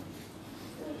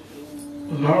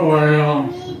that way,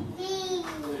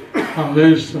 at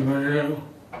least if they give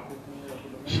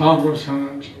some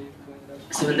percentage,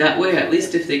 So in that way, at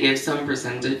least if they gave some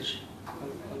percentage,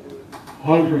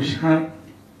 1%,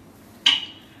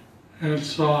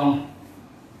 it's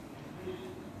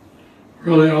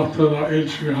really up to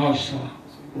each Grihastha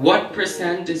what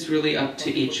percent is really up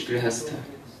to each Grihastha?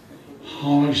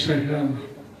 how much they can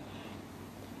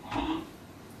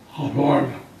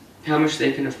afford. How much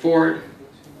they can afford?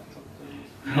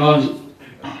 Because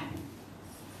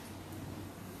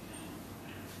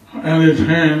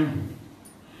anything,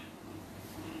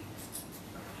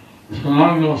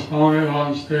 Sanatana Goswami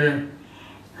was the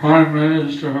Prime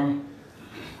Minister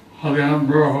of the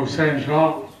Emperor Hussein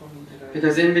Shah.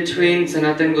 Because in between,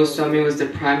 Sanatana Goswami was the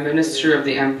Prime Minister of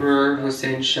the Emperor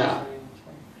Hussein Shah.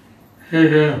 He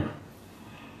gave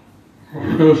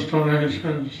profuse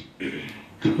donations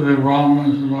to the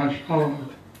Brahmins and Vaishnavas.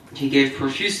 He gave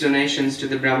profuse donations to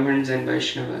the Brahmins and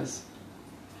Vaishnavas.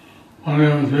 When he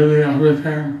was leaving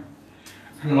everything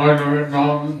and going to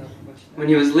Vrindavan, When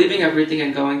he was leaving everything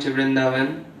and going to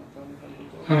Vrindavan,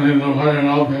 and he divided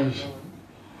up his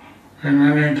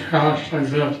remaining cash like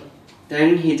this.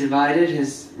 Then he divided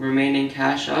his remaining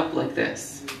cash up like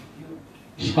this.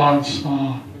 So it's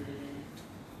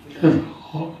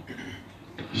difficult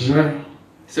to say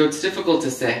So it's difficult to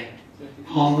say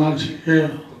how much he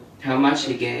gave, how much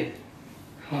he gave.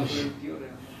 because in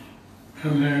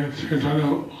the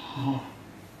Chaitanya,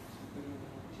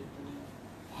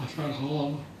 what's that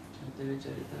called?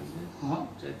 Huh?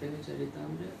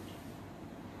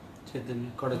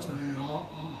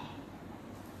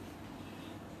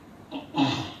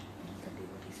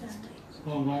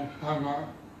 So my Sagar,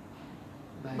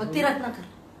 Bhakti Ratnakar.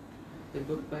 The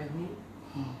book by whom?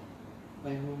 By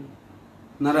whom?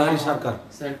 Narahari Sarkar.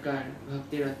 Sarkar,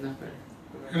 Bhakti Ratnakar.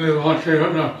 in the Bhakti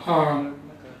Ratnakar,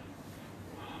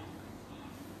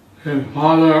 his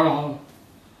father,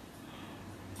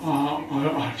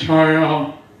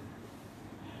 Acharya,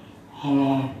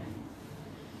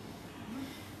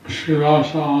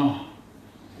 Srivasa,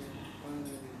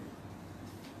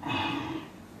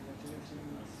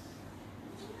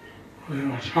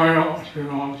 Acharya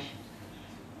Srivasa,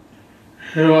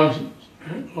 he was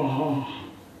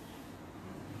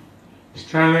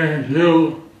standing in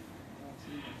queue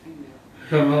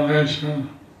in the nation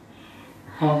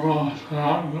from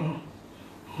Sanatana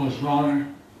Goswami.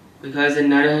 Because in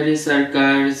Narahari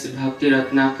Sarkar's Bhakti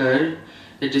Ratnakar,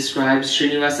 it describes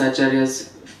Srinivas Acharya's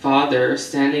father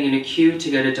standing in a queue to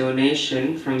get a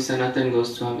donation from Sanatan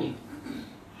Goswami.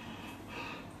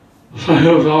 So he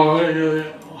was already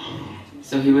giving,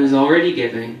 So he was already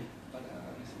giving.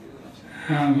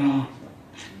 and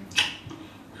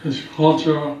his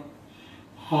culture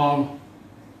of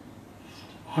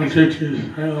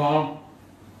Atiti Seva,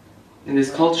 In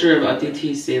this culture of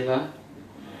Atithi Seva,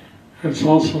 it's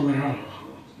also there.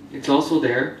 it's also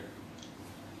there.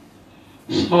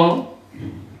 So,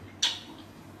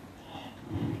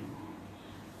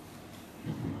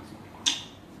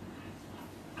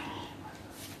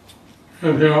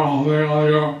 if you're holding all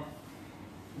your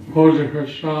food to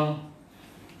Krishna,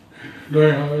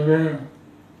 doing everything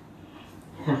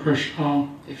for Krishna,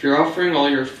 If you're offering all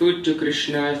your food to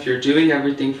Krishna, if you're doing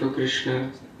everything for Krishna,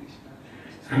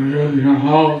 and using your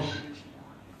house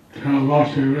to have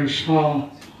Bhakti Vriksha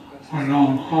or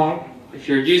Nam Hat, if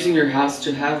you're using your house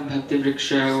to have Bhakti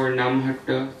Vriksha or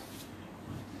Namhatta,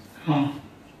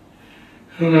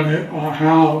 you're going to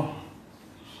have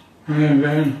many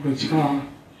things which are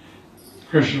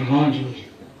Krishna conscious.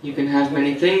 you can have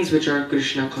many things which are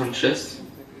Krishna conscious.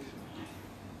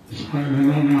 So you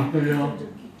don't have to give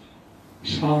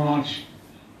so much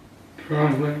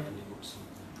directly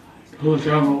to the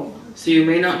temple. So you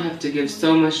may not have to give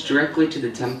so much directly to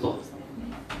the temple.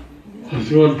 It's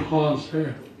good policy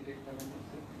to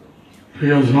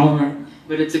give something,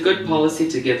 But it's a good policy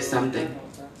to give something.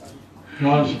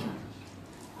 because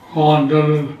we're all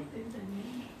indebted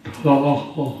to the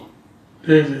local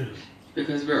deities.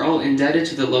 Because we're all indebted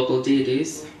to the local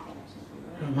deities.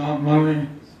 Without money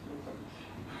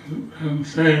and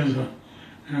things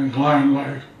in kind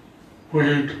like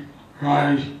wheat,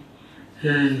 rice,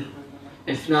 ghee,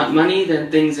 If not money,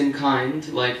 then things in kind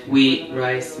like wheat,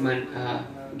 rice,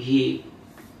 ghee,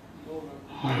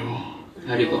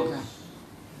 Haribo.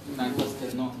 9 plus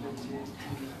 10, no.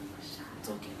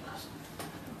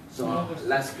 So,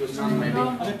 last question maybe.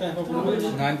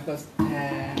 9 plus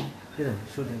 10.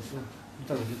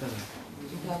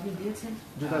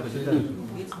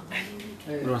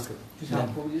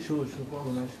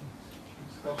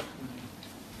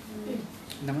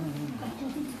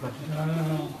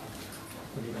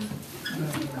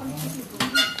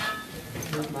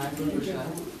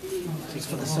 It's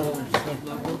for the servants.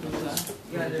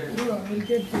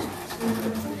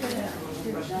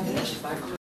 Yeah,